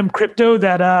random crypto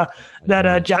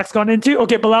that Jack's gone into.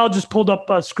 Okay, Bilal just pulled up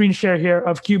a screen share here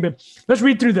of Cuban. Let's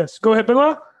read through this. Go ahead,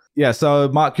 Bilal. Yeah, so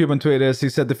Mark Cuban tweeted this. He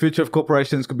said, the future of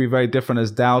corporations could be very different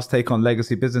as DAOs take on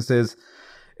legacy businesses.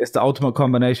 It's the ultimate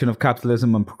combination of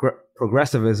capitalism and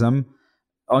progressivism.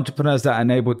 Entrepreneurs that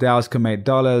enable DAOs can make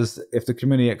dollars. If the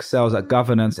community excels at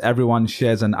governance, everyone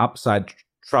shares an upside.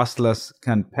 Trustless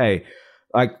can pay.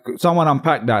 Like, someone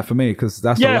unpack that for me, because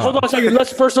that's hold on a second.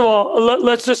 Let's first of all,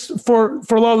 let's just for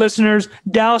a lot of listeners,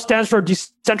 DAO stands for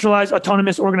Decentralized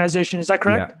Autonomous Organization. Is that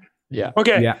correct? Yeah.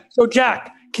 Okay. Yeah. So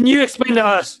Jack, can you explain to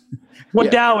us what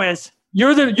DAO is?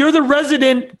 You're the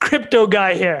resident crypto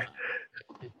guy here.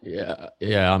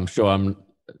 Yeah. I'm sure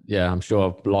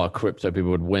a lot of crypto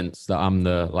people would wince that I'm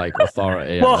the like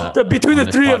authority. Well, between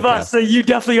the three of us, so you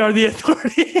definitely are the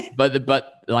authority.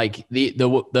 but like the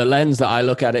lens that I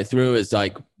look at it through is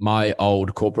like my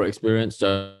old corporate experience.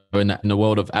 So in the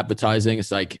world of advertising,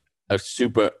 it's like a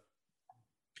super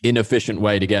inefficient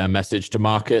way to get a message to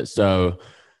market. So,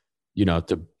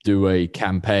 to do a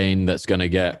campaign that's going to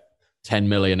get 10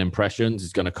 million impressions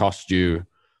is going to cost you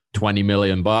 $20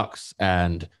 million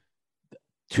and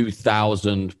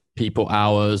 2,000 people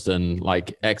hours and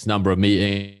like X number of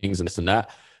meetings and this and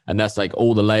that. And that's like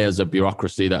all the layers of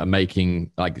bureaucracy that are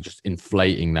making, like, just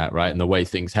inflating that, right? And the way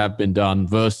things have been done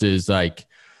versus like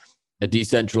a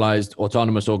decentralized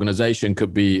autonomous organization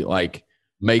could be like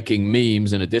making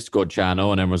memes in a Discord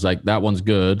channel, and everyone's like, that one's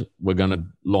good, we're going to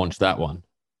launch that one.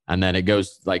 And then it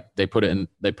goes like, they put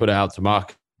it out to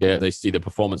market, they see the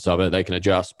performance of it, they can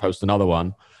adjust, post another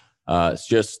one. It's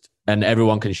just, and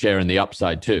everyone can share in the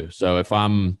upside too. So if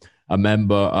I'm a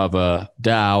member of a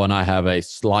DAO and I have a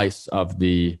slice of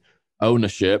the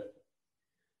ownership,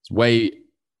 it's way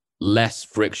less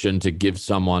friction to give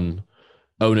someone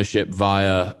ownership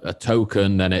via a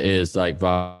token than it is like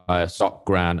via stock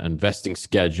grant and vesting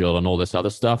schedule and all this other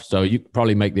stuff. So you could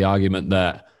probably make the argument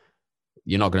that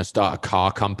you're not going to start a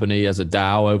car company as a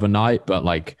DAO overnight, but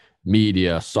like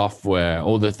media, software,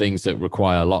 all the things that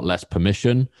require a lot less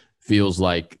permission, feels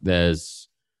like there's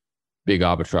big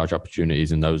arbitrage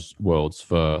opportunities in those worlds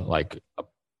for like,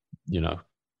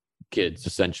 kids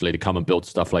essentially to come and build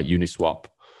stuff like Uniswap.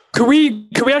 Could we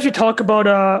actually talk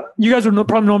about, you guys will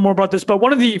probably know more about this, but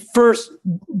one of the first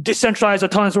decentralized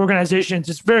autonomous organizations,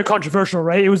 it's very controversial,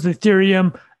 right? It was the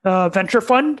Ethereum venture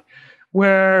fund,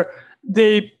 where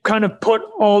they kind of put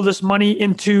all this money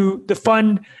into the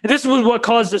fund. And this was what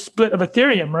caused the split of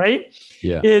Ethereum, right?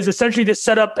 Yeah. Is essentially to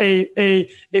set up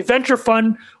a venture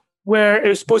fund where it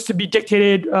was supposed to be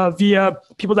dictated via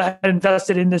people that had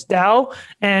invested in this DAO,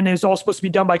 and it was all supposed to be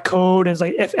done by code. And it's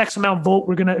like, if X amount vote,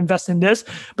 we're going to invest in this.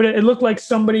 But it looked like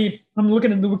somebody, I'm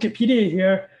looking at the Wikipedia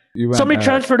here, somebody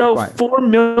transferred out 4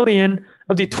 million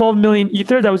of the 12 million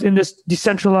Ether that was in this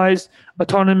decentralized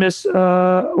autonomous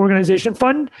organization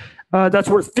fund. That's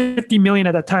worth 50 million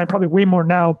at that time, probably way more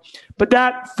now. But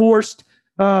that forced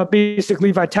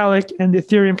basically Vitalik and the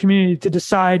Ethereum community to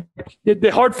decide, they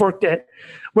hard forked it,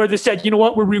 where they said, you know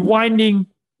what, we're rewinding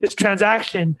this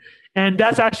transaction. And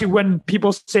that's actually when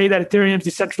people say that Ethereum is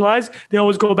decentralized, they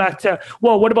always go back to,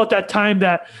 well, what about that time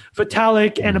that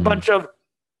Vitalik and a bunch of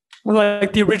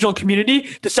like the original community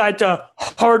decide to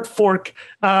hard fork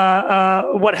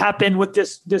what happened with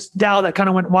this DAO that kind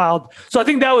of went wild. So I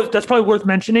think that's probably worth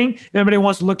mentioning. If anybody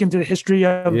wants to look into the history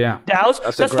of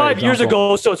DAOs, that's 5 years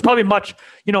ago. So it's probably much,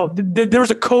 there's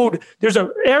a code, there's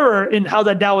an error in how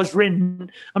that DAO was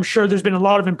written. I'm sure there's been a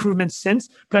lot of improvements since,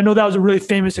 but I know that was a really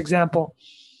famous example.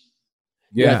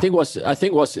 Yeah, I think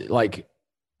what's like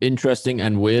interesting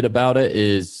and weird about it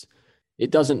is it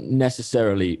doesn't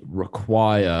necessarily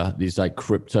require these like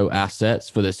crypto assets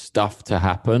for this stuff to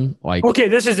happen. Like, okay,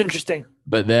 this is interesting.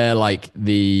 But they're like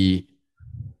I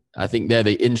think they're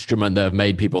the instrument that have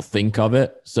made people think of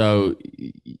it. So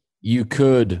you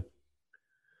could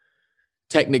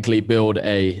technically build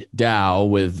a DAO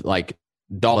with like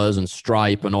dollars and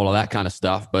Stripe and all of that kind of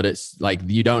stuff, but it's like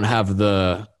you don't have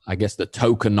the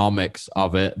tokenomics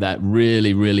of it that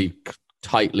really, really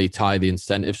tightly tie the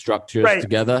incentive structures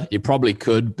together. You probably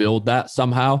could build that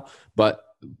somehow, but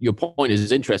your point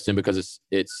is interesting because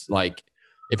it's like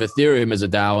if Ethereum is a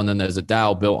DAO and then there's a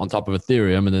DAO built on top of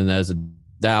Ethereum and then there's a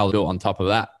DAO built on top of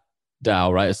that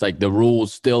DAO, right? It's like the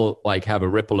rules still like have a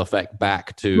ripple effect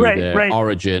back to their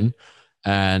origin,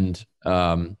 and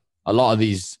a lot of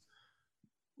these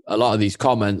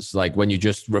comments, like when you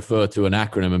just refer to an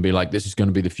acronym and be like, "This is going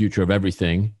to be the future of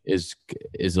everything," is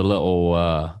a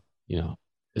little.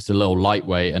 It's a little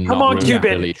lightweight and not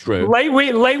really true.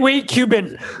 Lightweight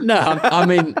Cuban. No, I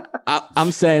mean,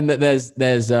 I'm saying that there's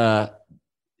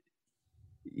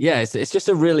it's just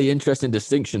a really interesting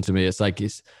distinction to me. It's like,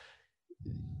 is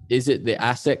it the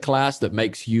asset class that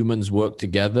makes humans work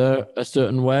together a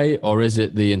certain way, or is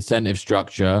it the incentive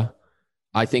structure?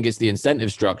 I think it's the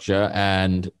incentive structure,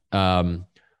 and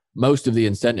most of the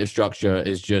incentive structure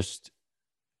is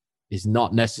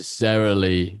not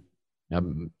necessarily.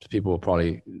 People will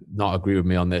probably not agree with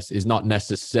me on this, is not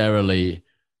necessarily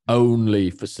only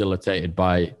facilitated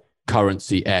by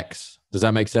currency X. Does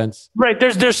that make sense? Right.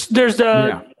 There's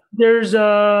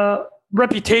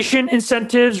reputation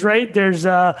incentives, right? There's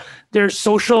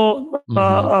social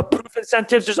proof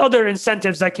incentives. There's other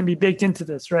incentives that can be baked into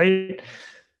this, right?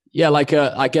 Yeah, like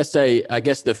I guess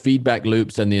the feedback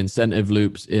loops and the incentive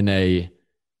loops in a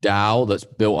DAO that's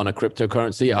built on a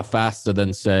cryptocurrency are faster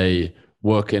than, say,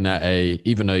 working at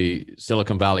even a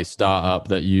Silicon Valley startup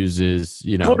that uses,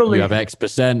 totally. You have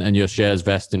X% and your shares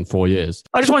vest in 4 years.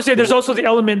 I just want to say there's also the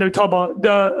element that we talk about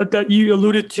that you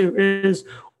alluded to is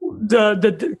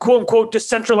the quote unquote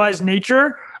decentralized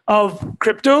nature of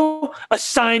crypto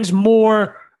assigns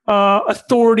more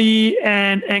authority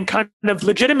and kind of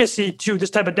legitimacy to this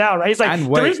type of DAO, right? It's like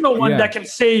there is no one that can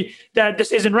say that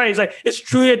this isn't right. It's like it's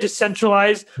truly a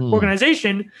decentralized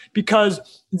organization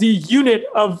because the unit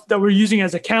that we're using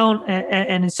as account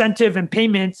and incentive and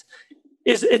payments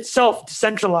is itself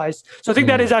decentralized. So I think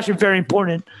that is actually very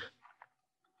important.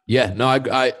 Yeah, no,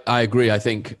 I agree. I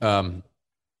think, maybe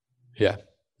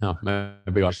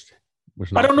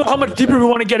I don't know how much deeper we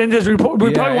want to get into this. We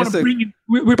probably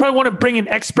want to bring an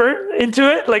expert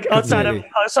into it, like outside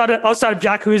of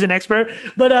Jack, who is an expert.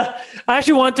 But I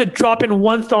actually want to drop in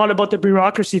one thought about the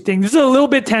bureaucracy thing. This is a little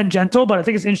bit tangential, but I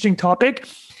think it's an interesting topic.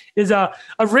 I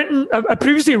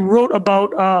previously wrote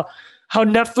about how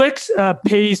Netflix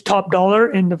pays top dollar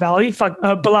in the Valley.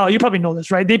 Bilal, you probably know this,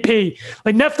 right? They pay,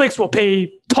 like Netflix will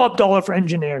pay top dollar for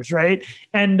engineers, right?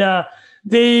 And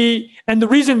the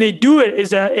reason they do it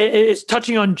is it's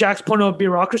touching on Jack's point of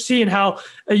bureaucracy and how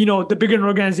the bigger an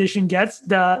organization gets,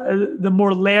 the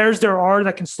more layers there are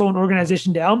that can slow an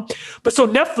organization down. But so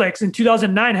Netflix in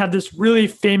 2009 had this really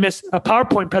famous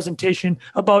PowerPoint presentation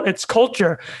about its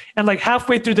culture, and like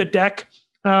halfway through the deck,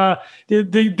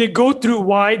 they go through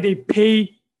why they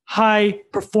pay high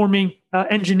performing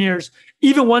engineers,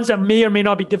 even ones that may or may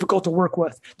not be difficult to work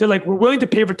with. They're like, we're willing to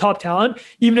pay for top talent,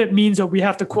 even if it means that we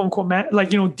have to quote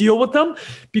unquote deal with them,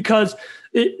 because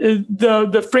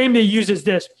the frame they use is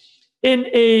this: in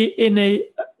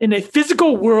a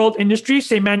physical world industry,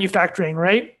 say manufacturing,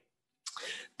 right?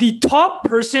 The top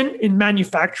person in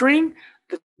manufacturing,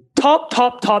 the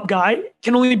top guy,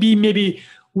 can only be maybe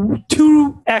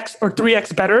 2x or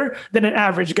 3x better than an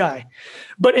average guy.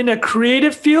 But in a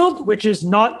creative field, which is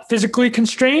not physically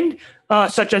constrained,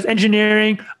 such as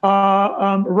engineering,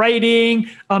 writing,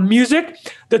 music,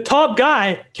 the top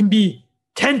guy can be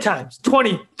 10 times,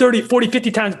 20, 30, 40,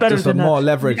 50 times better than more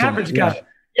leverage the average guy.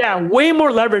 Yeah, way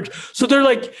more leverage. So they're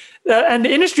like, and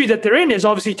the industry that they're in is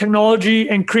obviously technology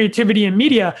and creativity and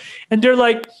media. And they're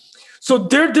like, so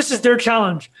this is their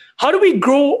challenge. How do we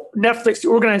grow Netflix, the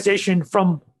organization,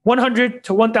 from 100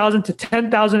 to 1,000 to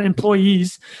 10,000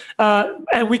 employees?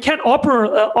 And we can't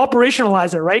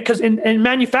operationalize it, right? Because in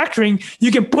manufacturing,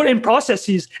 you can put in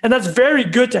processes, and that's very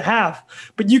good to have.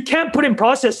 But you can't put in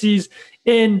processes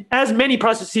in as many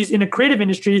processes in a creative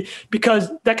industry,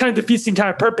 because that kind of defeats the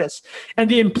entire purpose.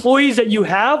 And the employees that you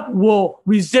have will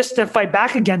resist and fight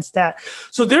back against that.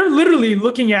 So they're literally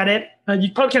looking at it.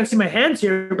 You probably can't see my hands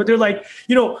here, but they're like,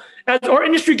 as our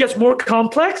industry gets more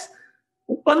complex,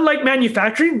 unlike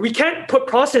manufacturing, we can't put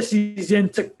processes in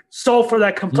to solve for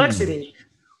that complexity.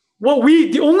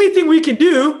 The only thing we can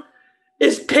do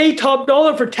is pay top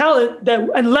dollar for talent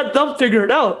and let them figure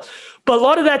it out. But a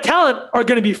lot of that talent are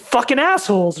going to be fucking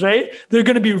assholes, right? They're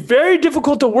going to be very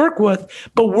difficult to work with,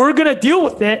 but we're going to deal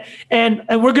with it. And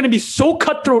we're going to be so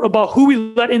cutthroat about who we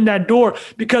let in that door,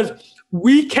 because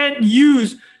we can't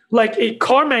use like a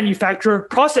car manufacturer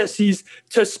processes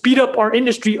to speed up our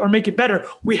industry or make it better.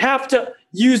 We have to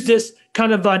use this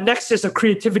kind of nexus of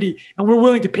creativity, and we're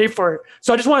willing to pay for it.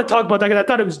 So I just want to talk about that, because I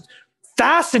thought it was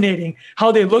fascinating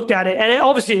how they looked at it. And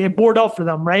obviously it bore out for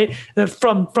them, right?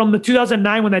 From the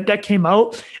 2009 when that deck came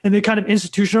out, and they kind of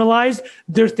institutionalized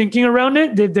their thinking around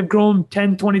it, they've grown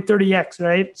 10, 20, 30x,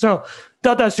 right? So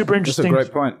thought that was super interesting. That's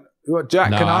a great point. Well,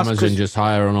 Jack, can I ask Amazon just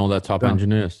hire on all their top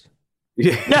engineers.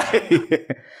 Yeah.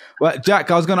 Well, Jack,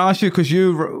 I was going to ask you, because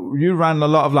you ran a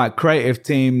lot of like creative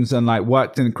teams and like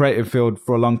worked in the creative field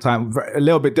for a long time, a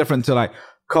little bit different to like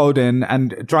coding.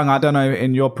 And Trung, I don't know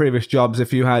in your previous jobs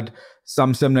if you had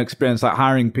some similar experience like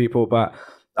hiring people, but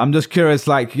I'm just curious,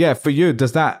 like, for you,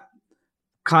 does that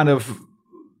kind of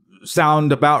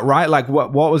sound about right? Like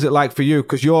what was it like for you?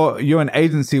 Because you're an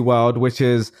agency world, which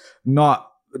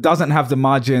doesn't have the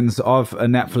margins of a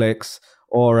Netflix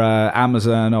or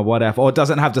Amazon or whatever, or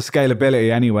doesn't have the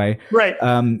scalability anyway. Right.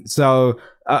 So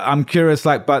I'm curious,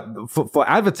 like, but for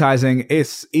advertising,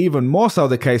 it's even more so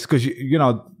the case, because,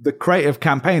 the creative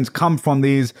campaigns come from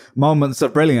these moments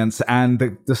of brilliance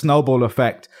and the snowball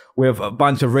effect with a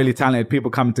bunch of really talented people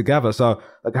coming together. So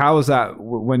like, how was that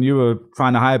when you were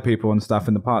trying to hire people and stuff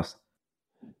in the past?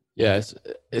 Yeah,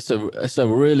 it's a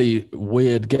really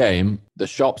weird game. The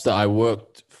shops that I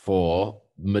worked for,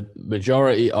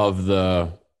 majority of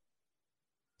the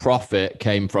profit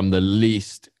came from the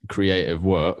least creative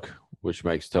work, which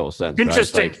makes total sense.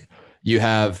 Interesting. Right?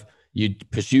 Like you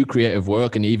pursue creative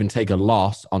work and even take a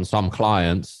loss on some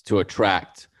clients to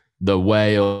attract the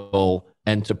whale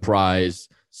enterprise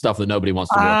stuff that nobody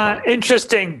wants to work on.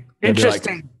 Interesting.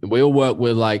 Interesting. Like, we'll work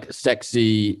with like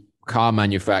sexy car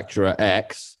manufacturer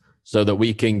X so that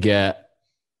we can get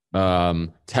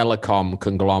telecom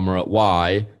conglomerate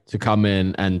Y to come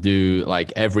in and do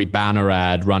like every banner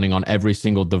ad running on every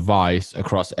single device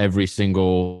across every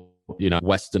single,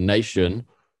 Western nation.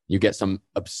 You get some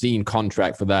obscene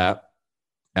contract for that.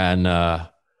 And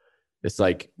it's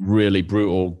like really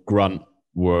brutal grunt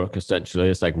work, essentially.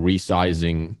 It's like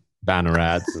resizing banner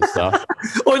ads and stuff.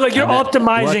 Or like you're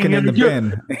optimizing in the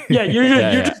bin. Yeah,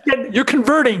 you're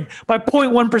converting by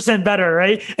 0.1% better,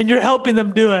 right? And you're helping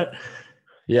them do it.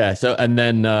 Yeah. So, and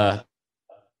then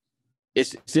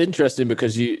it's interesting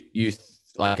because you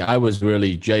like, I was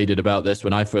really jaded about this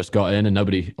when I first got in, and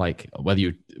nobody, like,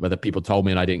 whether people told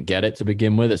me and I didn't get it to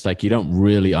begin with, it's like you don't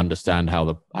really understand how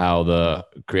the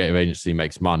creative agency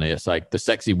makes money. It's like the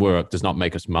sexy work does not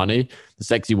make us money. The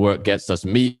sexy work gets us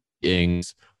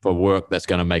meetings for work that's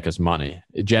going to make us money.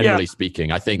 Generally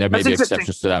speaking, I think there may be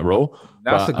exceptions to that rule.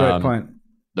 That's a great point.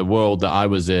 The world that I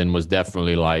was in was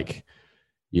definitely like,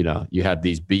 you know, you had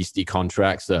these beastie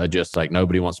contracts that are just like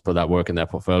nobody wants to put that work in their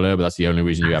portfolio, but that's the only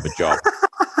reason you have a job.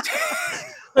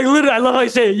 Like literally, I love how you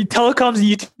say it, telecoms and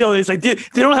utilities. Like they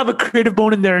don't have a creative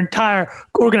bone in their entire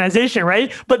organization,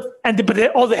 right? But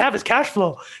all they have is cash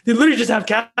flow. They literally just have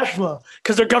cash flow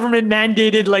because they're government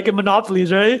mandated like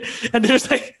monopolies, right? And they're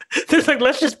like,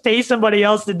 let's just pay somebody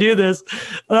else to do this.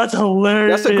 That's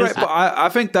hilarious. That's a great. But I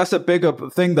think that's a bigger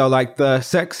thing though. Like the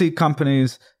sexy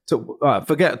companies to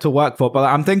forget to work for. But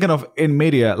I'm thinking of in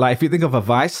media. Like if you think of a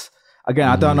Vice. Again,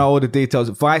 I don't know all the details.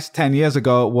 Vice 10 years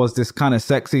ago was this kind of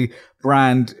sexy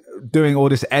brand doing all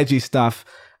this edgy stuff.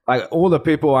 Like all the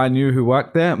people I knew who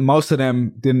worked there, most of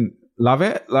them didn't love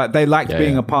it. Like they liked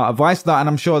being a part of Vice, and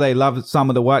I'm sure they loved some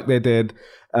of the work they did.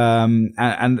 And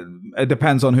it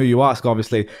depends on who you ask,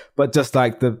 obviously. But just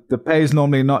like the pay is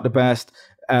normally not the best.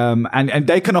 And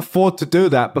they can afford to do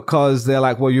that because they're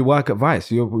like, well, you work at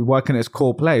Vice, you work in this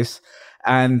cool place.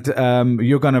 And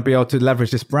you're going to be able to leverage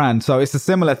this brand. So it's a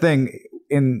similar thing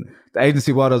in the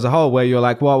agency world as a whole, where you're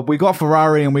like, well, we got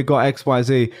Ferrari and we got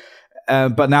XYZ,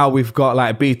 but now we've got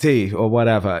like BT or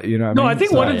whatever. You know what I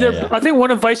mean? I think I think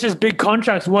one of Vice's big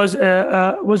contracts was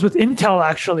with Intel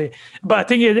actually. But I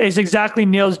think it exactly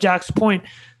nails Jack's point.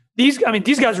 These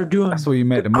guys are doing that's where you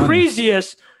make the money.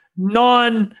 Craziest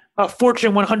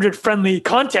Fortune 100 friendly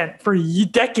content for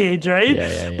decades,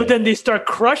 right? But then they start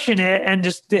crushing it and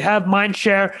just they have mind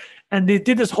share. And they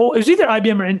did this whole, it was either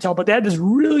IBM or Intel, but they had this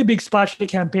really big splashy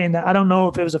campaign that I don't know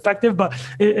if it was effective, but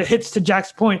it hits to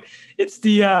Jack's point. It's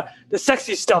the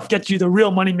sexy stuff gets you the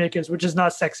real money makers, which is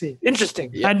not sexy.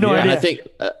 Interesting. I had no idea. I think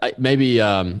maybe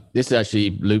this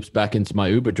actually loops back into my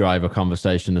Uber driver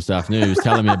conversation this afternoon. He was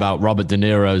telling me about Robert De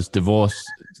Niro's divorce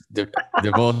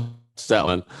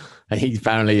settlement. He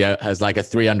apparently has like a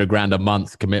 $300,000 a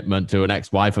month commitment to an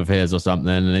ex-wife of his or something.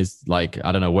 And he's like,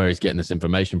 I don't know where he's getting this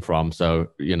information from. So,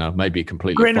 you know, maybe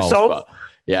completely grain false. Of salt. But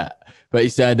yeah. But he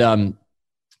said,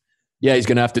 he's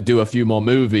going to have to do a few more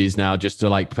movies now just to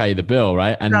like pay the bill.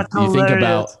 Right. And That's you hilarious. think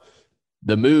about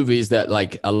the movies that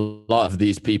like a lot of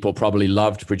these people probably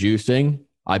loved producing,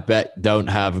 I bet don't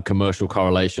have a commercial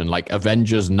correlation. Like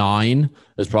Avengers 9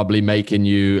 is probably making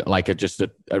you like a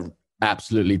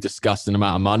absolutely disgusting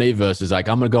amount of money versus like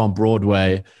I'm gonna go on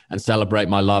Broadway and celebrate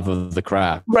my love of the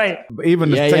craft. Right.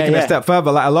 Even taking a step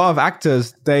further, like a lot of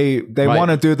actors, they want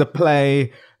to do the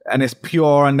play and it's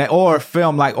pure and or a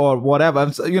film like or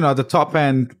whatever. You know, the top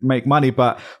end make money,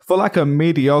 but for like a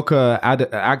mediocre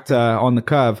actor on the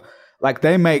curve, like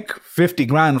they make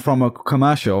 $50,000 from a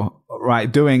commercial,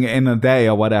 right? Doing it in a day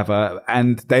or whatever.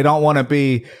 And they don't want to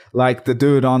be like the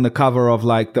dude on the cover of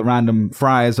like the random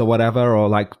fries or whatever, or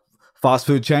like fast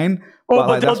food chain, but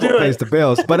like that's what pays the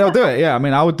bills. But they'll do it. Yeah, I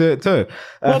mean, I would do it too.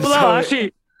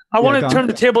 Actually, I want to turn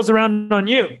the tables around on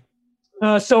you.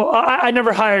 So I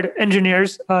never hired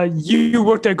engineers. You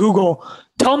worked at Google.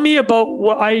 Tell me about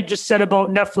what I just said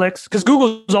about Netflix, because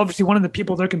Google is obviously one of the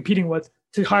people they're competing with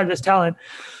to hire this talent.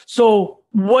 So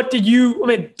what did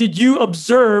you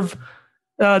observe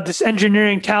this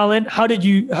engineering talent? How did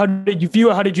you view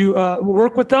it? How did you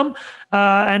work with them?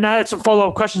 And I had some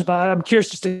follow-up questions, but I'm curious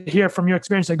just to hear from your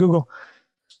experience at Google.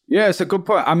 Yeah, it's a good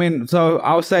point. I mean, so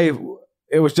I'll say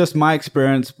it was just my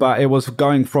experience, but it was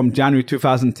going from January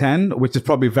 2010, which is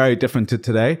probably very different to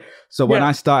today. So when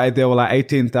I started, there were like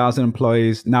 18,000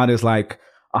 employees. Now there's like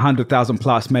 100,000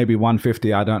 plus, maybe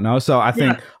 150. I don't know. So I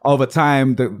think over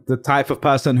time, the type of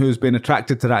person who's been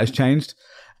attracted to that has changed.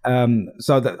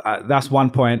 So that's one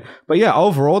point. But yeah,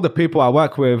 overall, the people I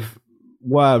work with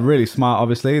were really smart.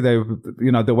 Obviously, they,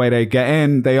 you know, the way they get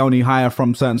in, they only hire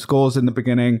from certain schools in the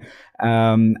beginning,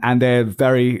 and they're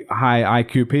very high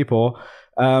IQ people.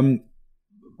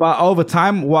 But over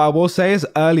time, what I will say is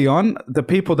early on, the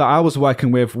people that I was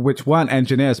working with, which weren't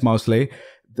engineers mostly,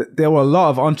 there were a lot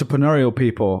of entrepreneurial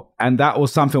people, and that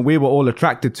was something we were all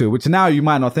attracted to, which now you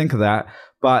might not think of that.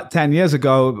 But 10 years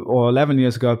ago or 11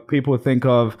 years ago, people would think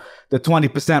of the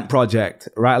 20% project,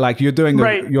 right? Like you're doing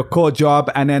your core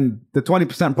job, and then the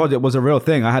 20% project was a real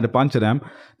thing. I had a bunch of them.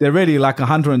 They're really like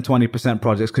 120%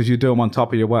 projects because you do them on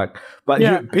top of your work.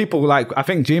 But people like, I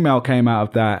think Gmail came out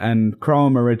of that, and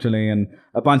Chrome originally, and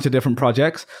a bunch of different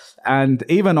projects. And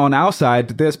even on our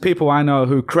side, there's people I know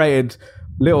who created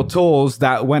little tools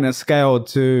that went and scaled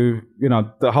to, you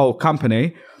know, the whole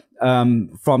company.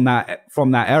 From that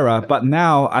era. But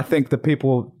now I think the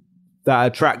people that are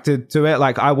attracted to it,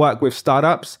 like I work with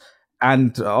startups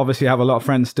and obviously have a lot of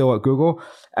friends still at Google,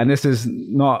 and this is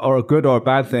not or a good or a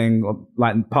bad thing, or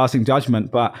like passing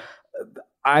judgment, but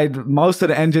most of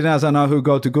the engineers I know who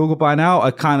go to Google by now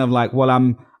are kind of like, well,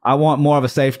 I want more of a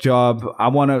safe job. I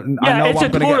know I'm going to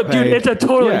get paid. Dude, it's a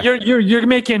total. Yeah. You're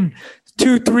making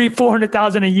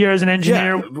 200,000-400,000 a year as an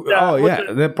engineer.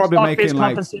 Yeah. They're probably making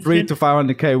like 300 to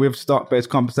 500K with stock-based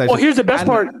compensation. Well, here's the best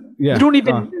part. Yeah, you don't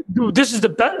even. This is the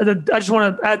best. I just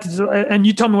want to add to this, and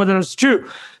you tell me whether it's true.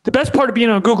 The best part of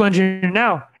being a Google engineer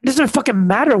now, it doesn't fucking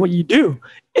matter what you do.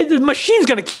 The machine's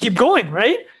going to keep going,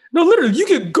 right? No, literally, you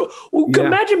could go.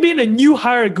 Imagine being a new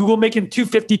hire at Google making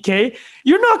 250K.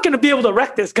 You're not going to be able to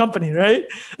wreck this company, right?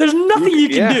 There's nothing you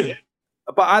can do.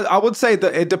 But I would say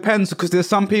that it depends, because there's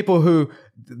some people who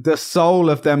the soul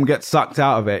of them gets sucked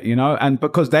out of it, and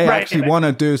because they actually want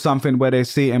to do something where they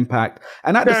see impact.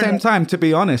 And at the same time, to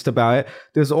be honest about it,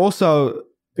 there's also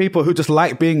people who just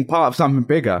like being part of something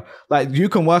bigger. Like, you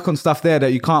can work on stuff there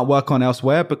that you can't work on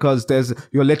elsewhere, because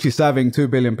you're literally serving 2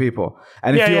 billion people.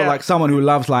 And if you're like someone who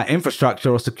loves like infrastructure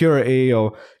or security,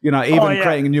 or even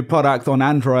creating a new product on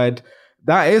Android,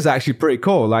 that is actually pretty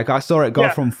cool. Like, I saw it go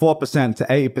from 4% to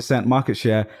 80% market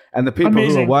share, and the people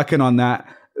who are working on that,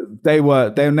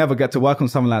 they'll never get to work on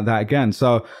something like that again.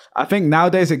 So I think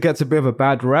nowadays it gets a bit of a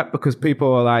bad rep, because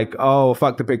people are like, oh,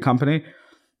 fuck the big company.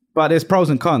 But there's pros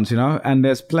and cons, and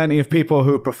there's plenty of people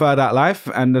who prefer that life,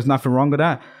 and there's nothing wrong with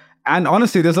that. And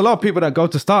honestly, there's a lot of people that go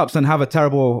to startups and have a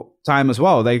terrible time as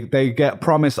well. They get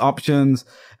promised options.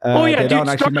 They don't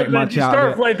actually make much out of it.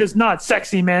 Startup life is not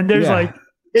sexy, man. There's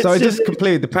so it just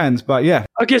completely depends, but yeah.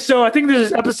 Okay, so I think this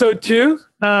is episode 2.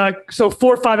 So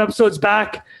 4 or 5 episodes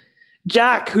back,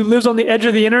 Jack, who lives on the edge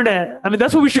of the internet. I mean,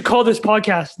 that's what we should call this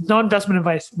podcast. Non-investment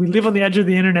advice. We live on the edge of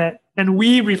the internet, and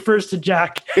we refers to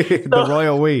Jack. The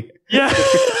royal we. Yeah.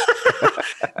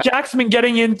 Jack's been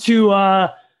getting into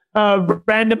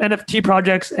random NFT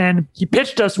projects, and he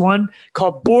pitched us one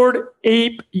called Bored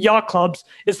Ape Yacht Clubs.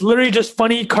 It's literally just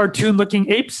funny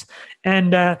cartoon-looking apes.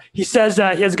 And he says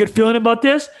he has a good feeling about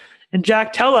this. And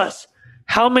Jack, tell us,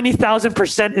 how many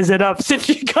 1,000% is it up since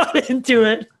you got into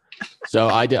it? So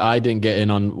I didn't get in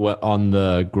on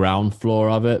the ground floor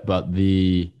of it, but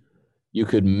you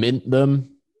could mint them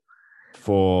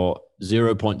for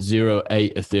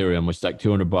 0.08 Ethereum, which is like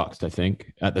 $200, I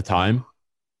think, at the time.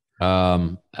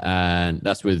 And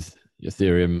that's with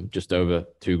Ethereum just over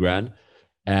 $2,000.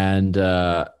 And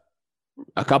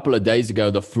a couple of days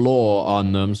ago, the floor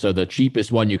on them, so the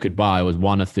cheapest one you could buy was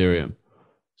 1 Ethereum.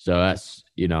 So that's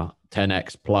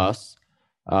 10x plus.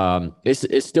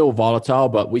 It's still volatile,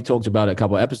 but we talked about it a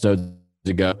couple of episodes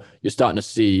ago. You're starting to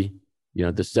see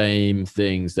the same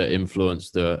things that influence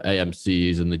the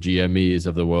AMCs and the GMEs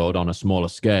of the world on a smaller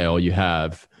scale. You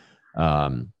have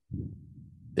the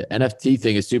NFT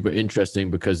thing is super interesting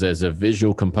because there's a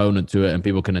visual component to it, and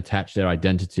people can attach their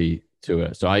identity to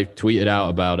it. So I tweeted out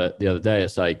about it the other day.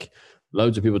 It's like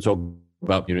loads of people talk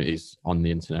about communities on the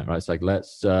internet, right? It's like,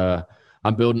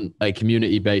 I'm building a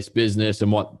community-based business,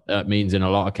 and what that means in a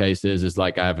lot of cases is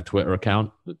like I have a Twitter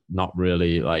account, not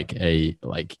really like a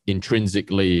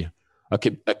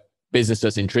business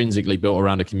that's intrinsically built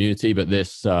around a community, but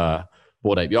this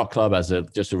Bored Ape Yacht Club has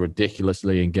just a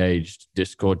ridiculously engaged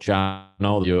Discord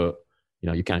channel. You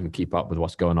can't even keep up with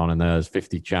what's going on in there. There's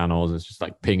 50 channels. It's just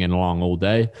like pinging along all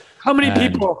day. How many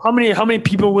people? How many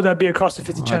people would that be across the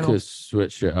 50 channels? I could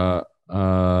switch it up.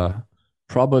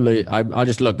 Probably. I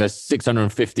just look. There's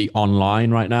 650 online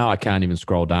right now. I can't even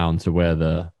scroll down to where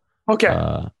the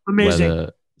amazing where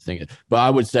the thing is. But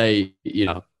I would say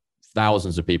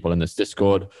thousands of people in this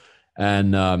Discord,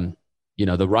 and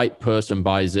the right person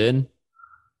buys in,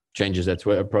 changes their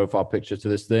Twitter profile picture to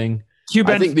this thing.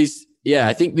 I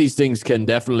think these things can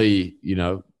definitely,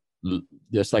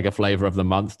 just like a flavor of the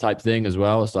month type thing as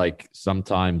well. It's like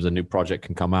sometimes a new project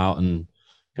can come out and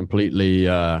completely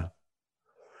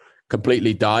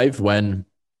dive when,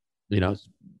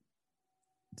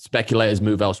 speculators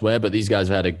move elsewhere. But these guys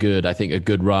have had a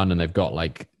good run, and they've got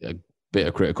like a bit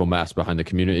of critical mass behind the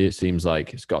community. It seems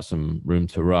like it's got some room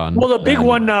to run. Well, the big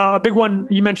one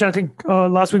you mentioned, I think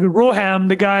last week, Roham,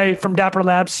 the guy from Dapper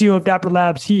Labs, CEO of Dapper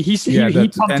Labs, he pumped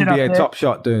NBA it up. NBA Top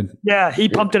Shot dude. Yeah, he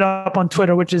pumped it up on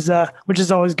Twitter, which is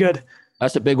always good.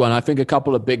 That's a big one. I think a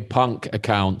couple of big punk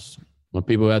accounts, when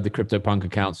people who had the CryptoPunk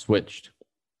account switched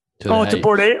to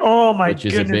Bored Ape. Oh my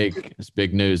goodness. Which is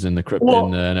big news in the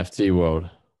NFT world.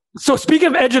 So speaking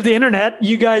of edge of the internet,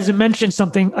 you guys mentioned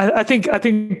something. I think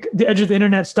the edge of the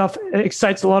internet stuff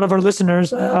excites a lot of our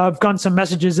listeners. I've gotten some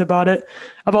messages about it.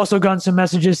 I've also gotten some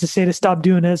messages to say to stop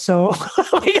doing it. So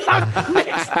I'm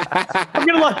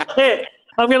gonna lie. Hey,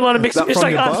 I'm getting a lot of mixed. That It's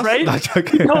from like your us, boss? right? No,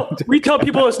 joking. We tell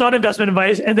people it's not investment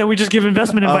advice, and then we just give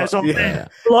investment advice all day. yeah.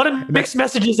 A lot of mixed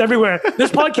messages everywhere.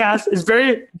 This podcast is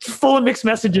very full of mixed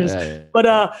messages. Yeah.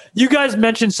 But you guys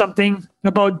mentioned something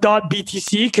about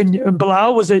 .btc.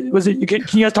 Bilal, was it?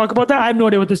 Can you guys talk about that? I have no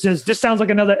idea what this is. This sounds like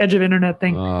another edge of internet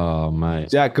thing. Oh, mate.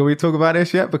 Jack, can we talk about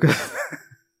this yet? Because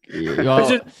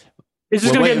Is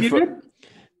this We're going to get waiting for- muted?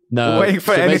 No, we're waiting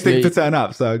for so anything basically, to turn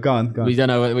up. So go on. We don't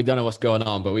know what's going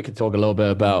on, but we can talk a little bit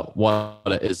about what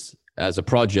it is as a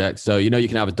project. So you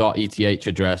can have a .eth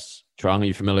address. Trung, are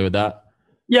you familiar with that?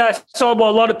 Yeah, so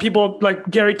a lot of people like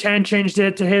Gary Tan changed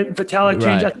it to hit Vitalik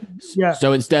changed Right. it. Yeah.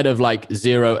 So instead of like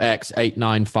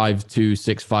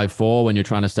 0x8952654 when you're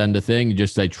trying to send a thing, you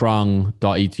just say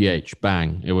trung.eth.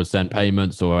 Bang. It will send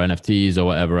payments or NFTs or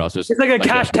whatever else. It's like a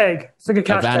cash tag. It's like a a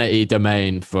cash tag. vanity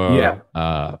domain for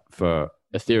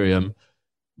Ethereum.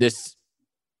 This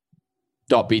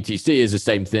 .btc is the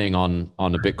same thing on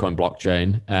the Bitcoin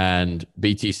blockchain, and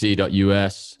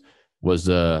btc.us was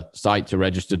a site to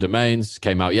register domains.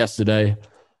 Came out yesterday,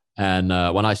 and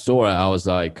when I saw it, I was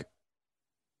like,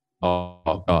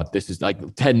 "Oh God, this is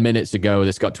like 10 minutes ago.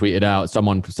 This got tweeted out.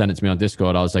 Someone sent it to me on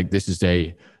Discord. I was like, this is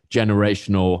a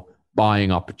generational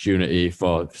buying opportunity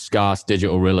for scarce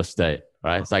digital real estate."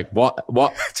 Right? It's like what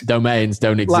domains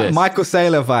don't exist? Like Michael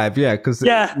Saylor vibe, yeah, because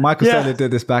Michael Saylor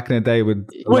did this back in the day with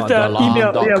the email, with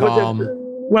Alarm.com. the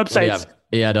websites.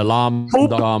 He had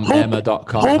alarm.com, emma.com,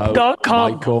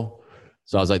 Hope.com. Michael.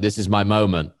 So I was like, this is my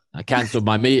moment. I canceled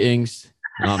my meetings.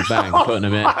 And I'm bang, putting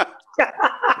them in.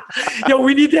 Yo,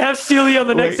 we need to have Celia on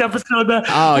the next episode.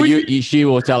 She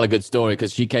will tell a good story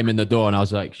because she came in the door and I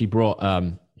was like, she brought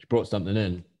something in.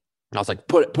 And I was like,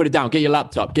 put it down. Get your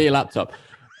laptop.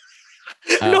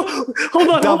 No, hold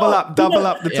on. Double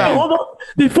up the time. Hold on.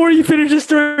 Before you finish this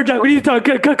story, Jack, we need to talk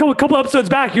a couple episodes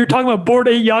back. You were talking about Bored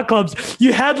Ape Yacht Clubs.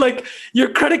 You had like your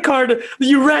credit card.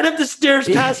 You ran up the stairs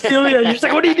past Celia. You're just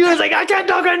like, what are you doing? I was like, I can't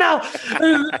talk right now.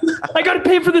 I got to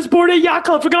pay for this Bored Ape Yacht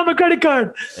Club. Forgot my credit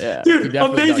card. Yeah, dude,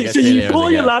 amazing. So you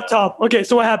pull your laptop. Okay,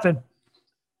 so what happened?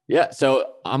 Yeah,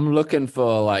 so I'm looking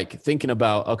for thinking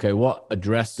about, okay, what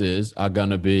addresses are going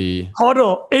to be...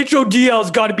 HODL. HODL's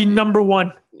got to be number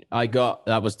one.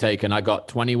 That was taken. I got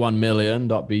 21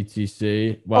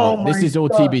 million.btc. Well, this is all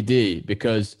TBD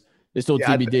because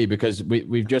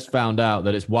we've just found out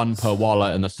that it's one per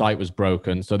wallet and the site was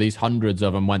broken. So these hundreds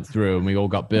of them went through and we all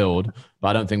got billed, but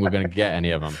I don't think we're going to get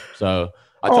any of them. So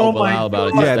I told Bilal about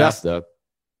it just after.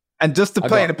 And just to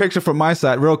paint a picture from my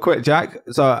side real quick, Jack,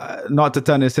 so not to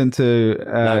turn this into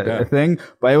a thing,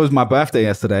 but it was my birthday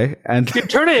yesterday. And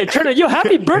turn it. Yo,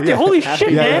 happy birthday. Holy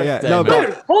shit, man. Yeah. No,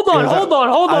 dude, hold on.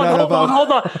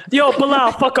 Yo,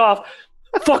 Bilal, fuck off.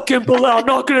 Fucking Bilal, I'm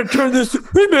not going to turn this.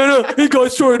 Hey, man, hey,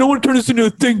 guys, sorry, I don't want to turn this into a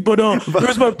thing, but it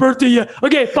was my birthday. Yeah.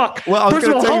 Okay, fuck. Well, I was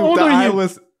going to tell you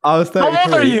that I was 33. How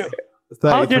old are you?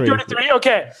 33. You're 33?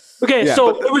 Okay, yeah,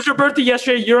 so it was your birthday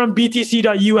yesterday. You're on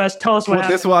btc.us. Tell us what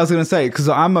happened. This is what I was going to say, because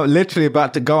I'm literally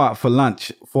about to go out for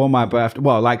lunch for my birthday.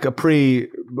 Well, like a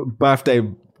pre-birthday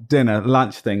dinner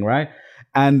lunch thing, right?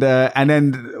 And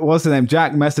then what's the name?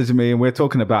 Jack messaged me and we're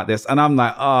talking about this, and I'm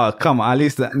like, oh, come on, at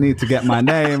least I need to get my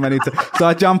name. So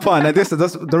I jump on, and that's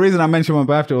the reason I mentioned my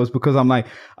birthday was because I'm like,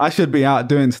 I should be out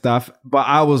doing stuff, but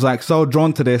I was like so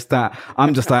drawn to this that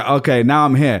I'm just like, okay, now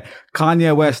I'm here.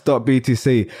 Kanye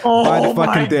West.btc. Buy the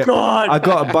fucking dip. God. I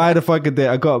got to buy the fucking dip.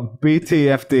 I got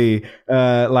BTFD,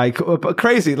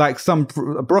 crazy, like some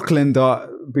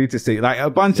Brooklyn.btc, like a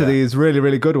bunch of these really,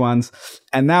 really good ones.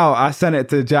 And now I sent it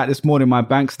to Jack this morning, my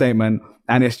bank statement,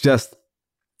 and it's just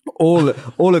all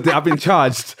of the, I've been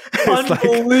charged.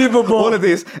 Unbelievable. All of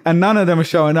these, and none of them are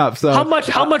showing up. So how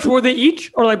much were they each,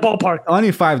 or like ballpark?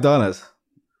 Only $5.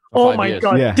 Oh my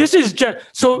God! Yeah. This is just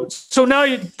so now.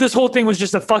 This whole thing was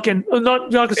just a fucking not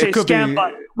gonna say scam,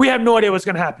 but we have no idea what's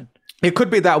gonna happen. It could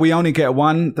be that we only get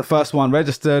the first one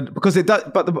registered because it does.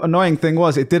 But the annoying thing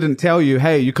was it didn't tell you,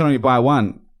 hey, you can only buy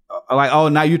one. Like, oh,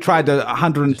 now you tried the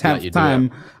 110th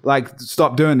time. Like,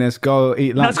 stop doing this. Go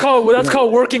eat lunch. That's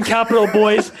called working capital,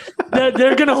 boys.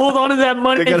 they're gonna hold on to that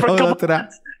money for a couple.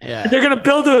 Yeah. They're gonna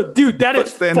build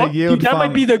that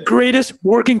might be the greatest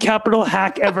working capital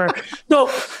hack ever.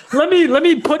 No, let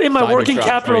me put in my working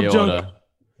capital joke.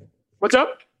 What's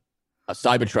up? A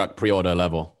Cybertruck pre-order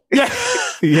level. Yeah.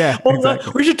 Yeah,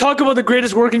 exactly. We should talk about the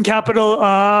greatest working capital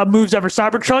moves ever.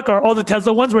 Cybertruck or all the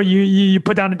Tesla ones where you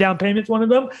put down a down payment. One of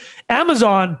them.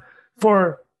 Amazon,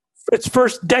 for its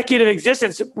first decade of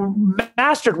existence,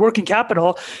 mastered working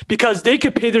capital because they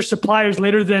could pay their suppliers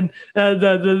later than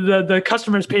the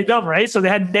customers paid them, right? So they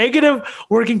had negative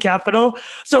working capital.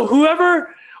 So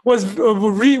whoever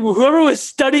whoever was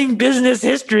studying business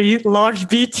history launched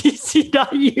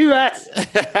BTC.US.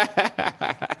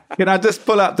 Can I just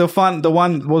pull up the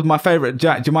one was my favorite,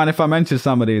 Jack? Do you mind if I mention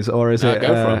some of these, or is it?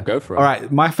 Go for it. All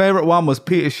right, my favorite one was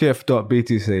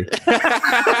peterschiff.btc.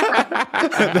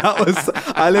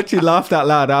 I literally laughed out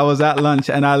loud. I was at lunch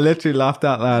and I literally laughed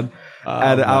out loud,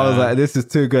 and I was like, "This is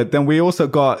too good." Then we also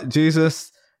got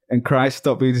Jesus and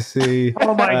Christ.btc.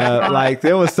 Oh my God. Like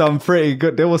there was some pretty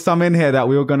good. There was some in here that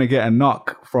we were going to get a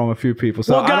knock from a few people.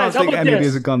 So Well, guys, I don't think how about any of this?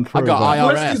 these have gone through. I got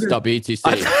but-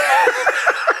 IRS.btc.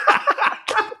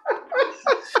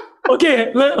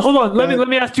 Okay, hold on. Let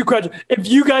me ask you a question. If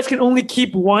you guys can only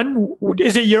keep one,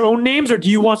 is it your own names or do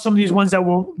you want some of these ones that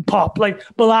will pop, like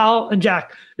Bilal and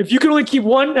Jack? If you can only keep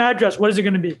one address, what is it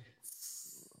going to be?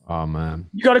 Oh man.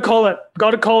 You got to call it.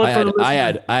 Got to call it for the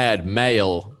listener. I had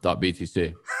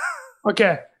mail.btc.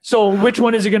 Okay, so which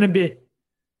one is it going to be?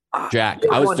 Jack.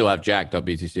 I would still have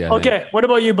Jack.btc. Okay, what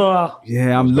about you, Bilal?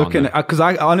 Yeah, I'm looking at because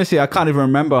I honestly I can't even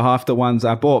remember half the ones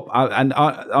I bought.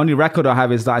 Only record I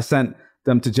have is that I sent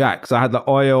them to Jack. So I had the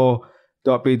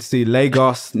oil.btc,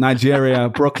 Lagos, Nigeria,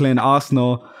 Brooklyn,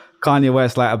 Arsenal, Kanye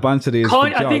West, like a bunch of these.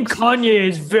 I think Kanye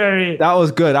is very. That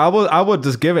was good. I would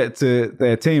just give it to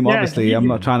their team. Yeah, Obviously, I'm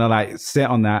not trying to like sit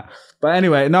on that. But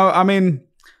anyway, no, I mean,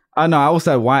 I know I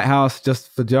also had White House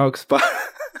just for jokes, but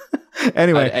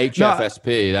anyway,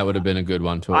 HFSP, that would have been a good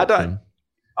one to open.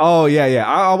 Oh yeah.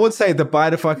 I would say the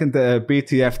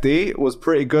BTFD was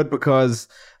pretty good because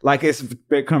like it's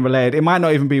Bitcoin related. It might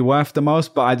not even be worth the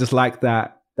most, but I just like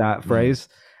that phrase.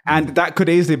 And that could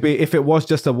easily be if it was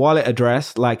just a wallet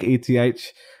address like ETH.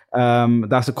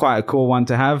 That's quite a cool one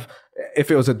to have.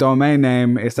 If it was a domain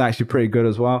name, it's actually pretty good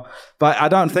as well. But I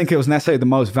don't think it was necessarily the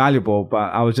most valuable.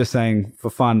 But I was just saying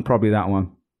for fun, probably that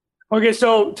one. Okay,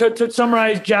 so to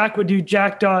summarize, Jack would do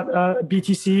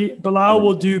jack.btc. Bilal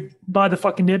will do by the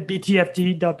fucking nip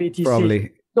btfd.btc.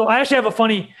 Probably. So I actually have a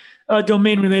funny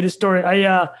domain related story.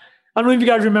 I don't know if you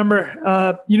guys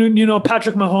remember. You know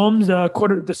Patrick Mahomes,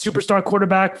 the superstar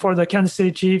quarterback for the Kansas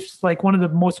City Chiefs, like one of the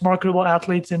most marketable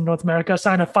athletes in North America,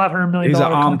 signed a $500 million. He's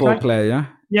an arm ball contract. player, yeah.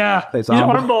 Yeah, he's an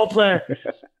arm ball player.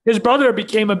 His brother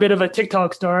became a bit of a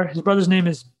TikTok star. His brother's name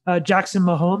is Jackson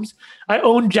Mahomes. I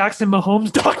own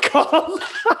JacksonMahomes.com.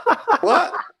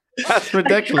 What? That's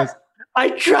ridiculous.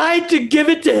 I tried to give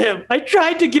it to him. I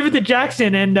tried to give it to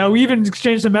Jackson, and we even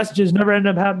exchanged some messages. Never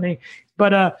ended up happening.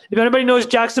 But if anybody knows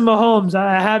Jackson Mahomes,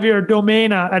 I have your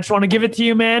domain. I just want to give it to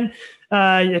you, man.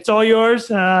 It's all yours.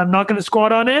 I'm not going to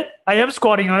squat on it. I am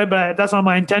squatting on it, but that's not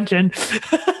my intention.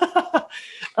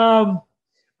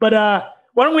 But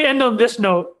why don't we end on this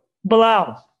note?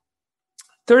 Bilal,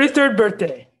 33rd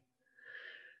birthday.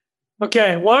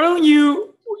 Okay, why don't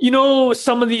you know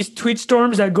some of these tweet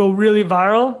storms that go really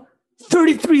viral?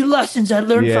 33 lessons I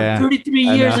learned from 33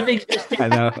 years of existence. I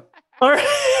know. All right.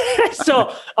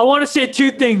 So I want to say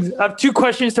two things. I have two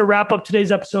questions to wrap up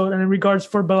today's episode and in regards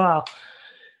for Bilal.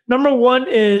 Number one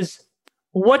is,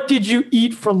 what did you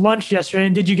eat for lunch yesterday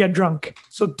and did you get drunk?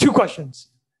 So two questions.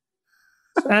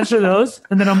 So answer those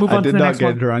and then I'll move on to the next one.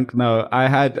 I did not get drunk. No, I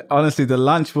had, honestly, the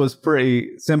lunch was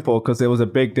pretty simple because it was a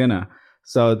big dinner.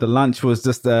 So the lunch was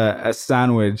just a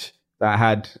sandwich that I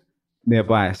had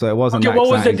nearby. So it wasn't okay, that what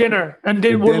was the exciting. dinner? And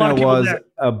then The what dinner was there?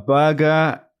 a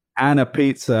burger and a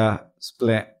pizza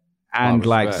split and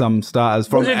like some starters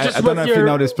from, Was it just I don't with know if you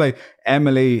know this place,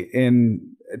 Emily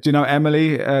do you know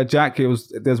Emily, Jack?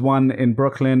 There's one in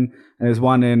Brooklyn and there's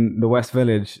one in the West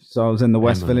Village. So I was in the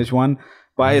West Village one,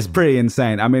 but it's pretty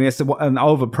insane. I mean, it's an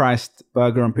overpriced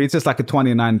burger and pizza. It's like a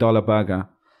 $29 burger.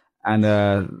 And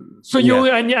so you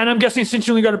and I'm guessing since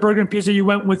you only got a burger and pizza, you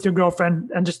went with your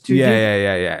girlfriend and just two.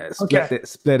 Yeah.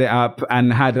 Split it up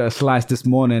and had a slice this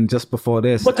morning just before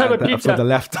this. What type of pizza? For the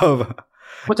leftover.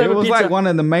 What type it of was pizza? like one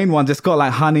of the main ones. It's got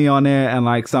like honey on it and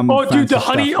like some. Oh, dude, the fancy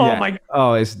honey! stuff. Oh Yeah. my!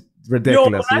 Oh, it's Yo,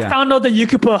 ridiculous. when I found out that you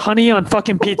could put honey on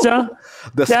fucking pizza,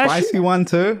 the spicy one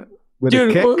too with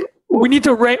dude, a kick. we need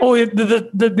to rank. Oh,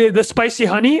 the spicy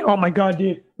honey. Oh my god,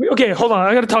 dude. Okay, hold on.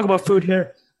 I got to talk about food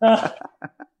here.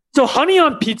 So honey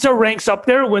on pizza ranks up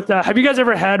there with. Have you guys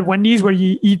ever had Wendy's where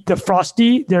you eat the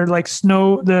Frosty? They're like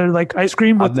ice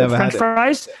cream with the French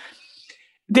fries.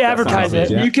 They advertise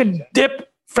it. Yeah. You can dip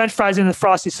French fries in the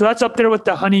Frosty, so that's up there with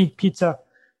the honey pizza.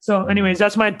 So, anyways,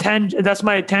 that's my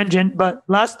tangent. But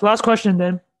last question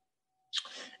then,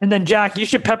 and then Jack, you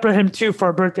should pepper him too for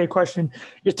a birthday question.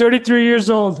 You're 33 years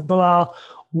old, Bilal.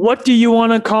 What do you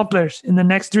want to accomplish in the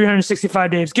next 365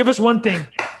 days? Give us one thing.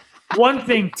 One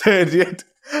thing. Dude,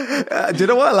 Do you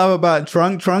know what I love about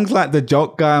Trung? Trung's like the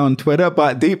joke guy on Twitter,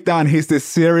 but deep down he's this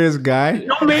serious guy.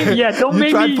 Don't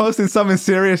make tried me posting something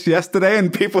serious yesterday,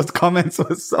 and people's comments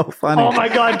were so funny. Oh my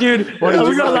god, dude!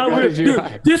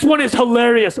 This one is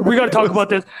hilarious. We got to talk about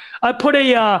this. I put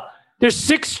there's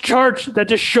 6 charts that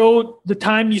just show the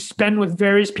time you spend with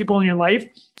various people in your life.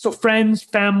 So friends,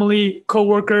 family,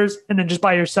 coworkers, and then just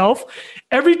by yourself.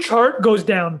 Every chart goes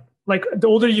down. Like the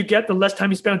older you get, the less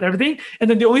time you spend with everything. And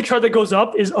then the only chart that goes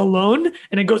up is alone,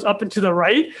 and it goes up and to the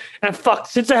right. And fuck,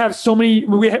 since I have so many,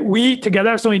 we together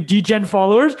have so many DGen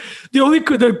followers,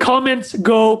 the comments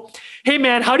go, hey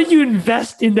man, how do you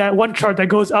invest in that one chart that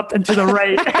goes up and to the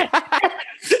right?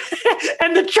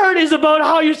 And the chart is about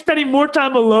how you're spending more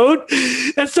time alone.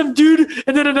 And some dude,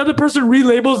 and then another person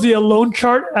relabels the alone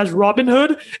chart as Robin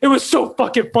Hood. It was so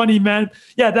fucking funny, man.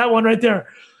 Yeah, that one right there.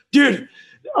 Dude.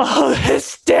 Oh,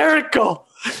 hysterical.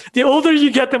 The older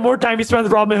you get, the more time you spend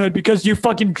with Robin Hood because you've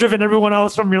fucking driven everyone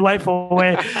else from your life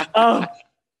away.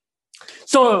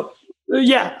 So,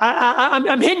 yeah,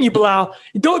 I'm hitting you, Bilal.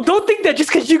 Don't think that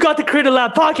just because you got the Creator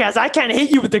Lab podcast, I can't hit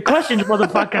you with the questions,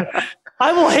 motherfucker.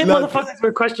 I will hit motherfuckers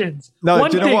with questions. No,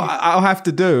 do you know what I'll have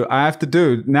to do?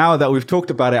 Now that we've talked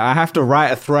about it, I have to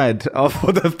write a thread of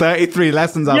the 33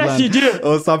 lessons I've learned. Yes, you do.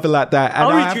 Or something like that. And I'll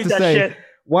I have to say, shit.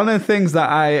 One of the things that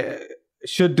I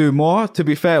should do more, to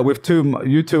be fair,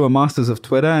 you two are masters of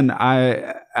Twitter, and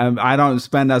I don't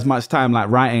spend as much time like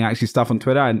writing actually stuff on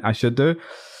Twitter, and I should do.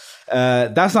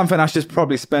 That's something I should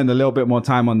probably spend a little bit more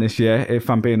time on this year, if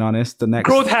I'm being honest. The next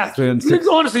growth hack.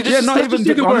 Honestly,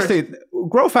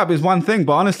 growth hack is one thing,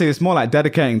 but honestly, it's more like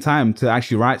dedicating time to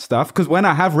actually write stuff. Because when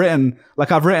I've written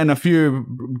a few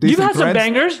decent You've had threads, some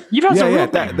bangers. You've had some real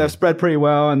bangers. They've spread pretty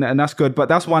well, and that's good. But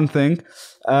that's one thing.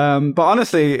 But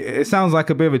honestly, it sounds like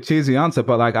a bit of a cheesy answer,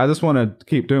 but like I just want to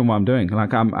keep doing what I'm doing.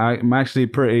 Like I'm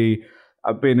actually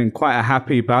I've been in quite a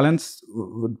happy balance.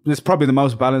 This is probably the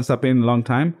most balanced I've been in a long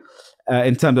time,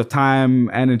 in terms of time,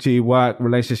 energy, work,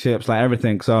 relationships, like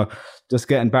everything. So just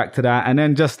getting back to that, and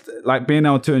then just like being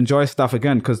able to enjoy stuff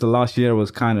again, because the last year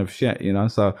was kind of shit, you know.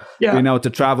 So being able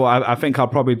to travel, I think I'll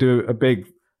probably do a big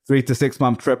 3 to 6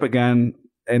 month trip again.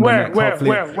 Where?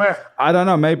 I don't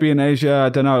know. Maybe in Asia. I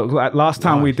don't know. Like last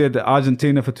time we did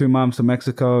Argentina for 2 months and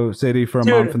Mexico City for a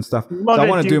month and stuff. So I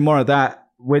want to do more of that,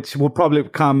 which will probably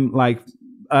come like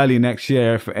early next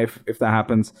year if that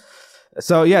happens.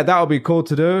 So yeah, that would be cool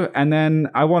to do. And then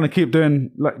I want to keep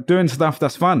doing stuff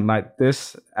that's fun, like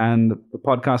this and the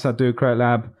podcast I do, Create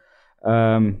Lab.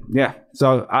 Yeah.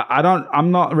 So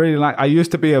I'm not really like, I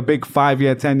used to be a big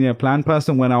 5-year, 10-year plan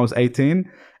person when I was 18.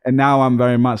 And now I'm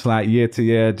very much like year to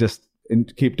year, just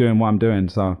keep doing what I'm doing.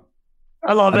 So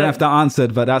I love it. I don't know if that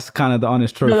answered, but that's kind of the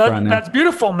honest truth right now. That's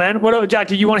beautiful, man. What, Jack,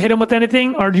 do you want to hit him with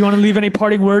anything? Or do you want to leave any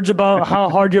parting words about how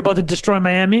hard you're about to destroy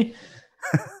Miami?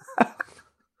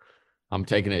 I'm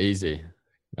taking it easy.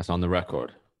 That's on the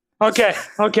record. Okay.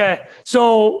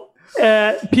 So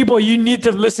people, you need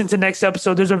to listen to next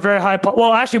episode. There's a very high...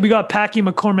 well, actually, we got Packy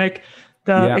McCormick,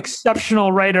 the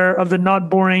exceptional writer of the Not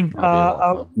Boring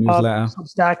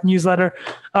Substack newsletter.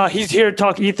 He's here to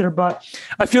talk Ether, but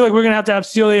I feel like we're going to have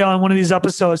Celia on one of these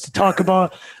episodes to talk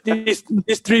about these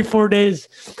 3-4 days.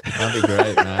 That'd be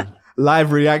great, man.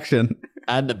 Live reaction.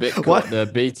 And the Bitcoin, the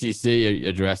BTC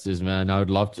addresses, man. I would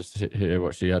love to hear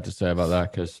what she had to say about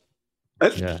that, because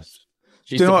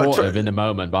she's supportive in the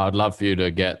moment, but I'd love for you to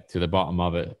get to the bottom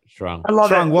of it. Strong. I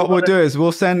love it. What we'll do is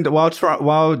we'll send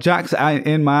while Jack's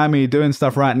in Miami doing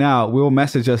stuff right now, we'll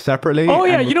message her separately. Oh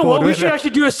yeah, you know what? We should actually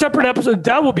do a separate episode.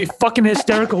 That will be fucking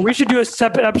hysterical. We should do a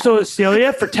separate episode of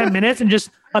Celia for 10 minutes and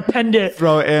just append it.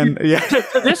 Throw it in,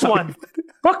 to this one.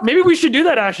 Fuck, maybe we should do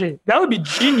that actually. That would be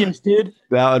genius, dude.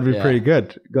 That would be pretty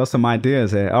good. Got some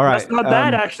ideas here. All right. That's not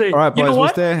bad, actually. All right, boys. You know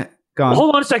what?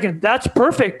 Hold on a second. That's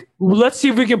perfect. Let's see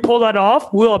if we can pull that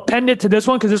off. We'll append it to this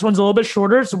one because this one's a little bit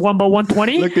shorter. It's 1 by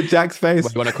 120. Look at Jack's face.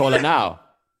 What do you want to call it now?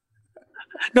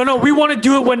 No. We want to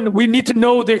do it when we need to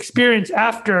know the experience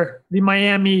after the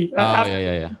Miami.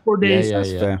 After 4 days.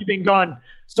 You've been gone.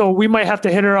 So we might have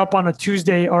to hit her up on a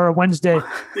Tuesday or a Wednesday.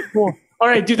 Cool. All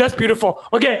right, dude. That's beautiful.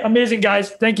 Okay. Amazing,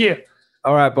 guys. Thank you.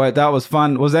 All right, boy. That was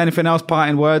fun. Was there anything else?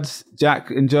 Parting words?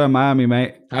 Jack, enjoy Miami,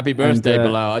 mate. Happy birthday,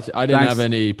 Bilal. I didn't have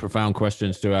any profound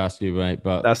questions to ask you, mate,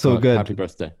 but that's all good. Happy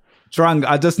birthday. Trung,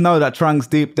 I just know that Trung's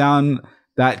deep down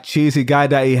that cheesy guy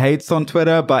that he hates on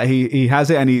Twitter, but he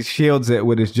has it and he shields it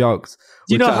with his jokes.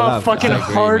 Do you know how fucking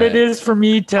hard it is for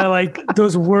me to like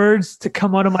those words to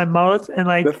come out of my mouth and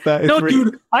like,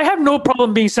 dude, I have no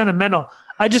problem being sentimental.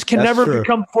 I just can never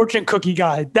become fortune cookie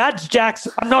guy. That's Jack's.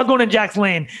 I'm not going in Jack's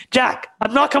lane. Jack,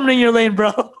 I'm not coming in your lane,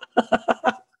 bro.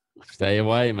 Stay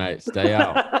away, mate. Stay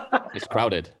out. It's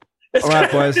crowded. All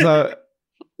right, boys. So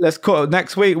let's call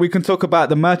next week. We can talk about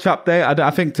the merch update.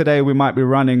 I think today we might be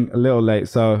running a little late,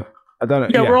 so I don't know.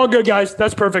 Yeah, we're all good, guys.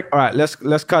 That's perfect. All right, let's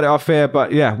cut it off here.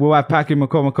 But yeah, we'll have Packy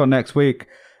McCormick on next week.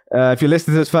 If you're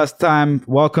listening to this first time,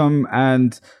 welcome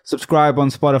and subscribe on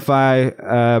Spotify,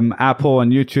 Apple,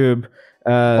 and YouTube.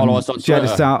 Follow us on Share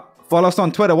Twitter. this out. Follow us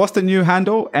on Twitter. What's the new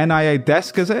handle? NIA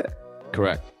Desk, is it?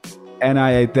 Correct.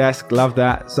 NIA Desk. Love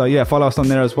that. So yeah, follow us on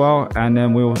there as well, and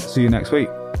then we'll see you next week.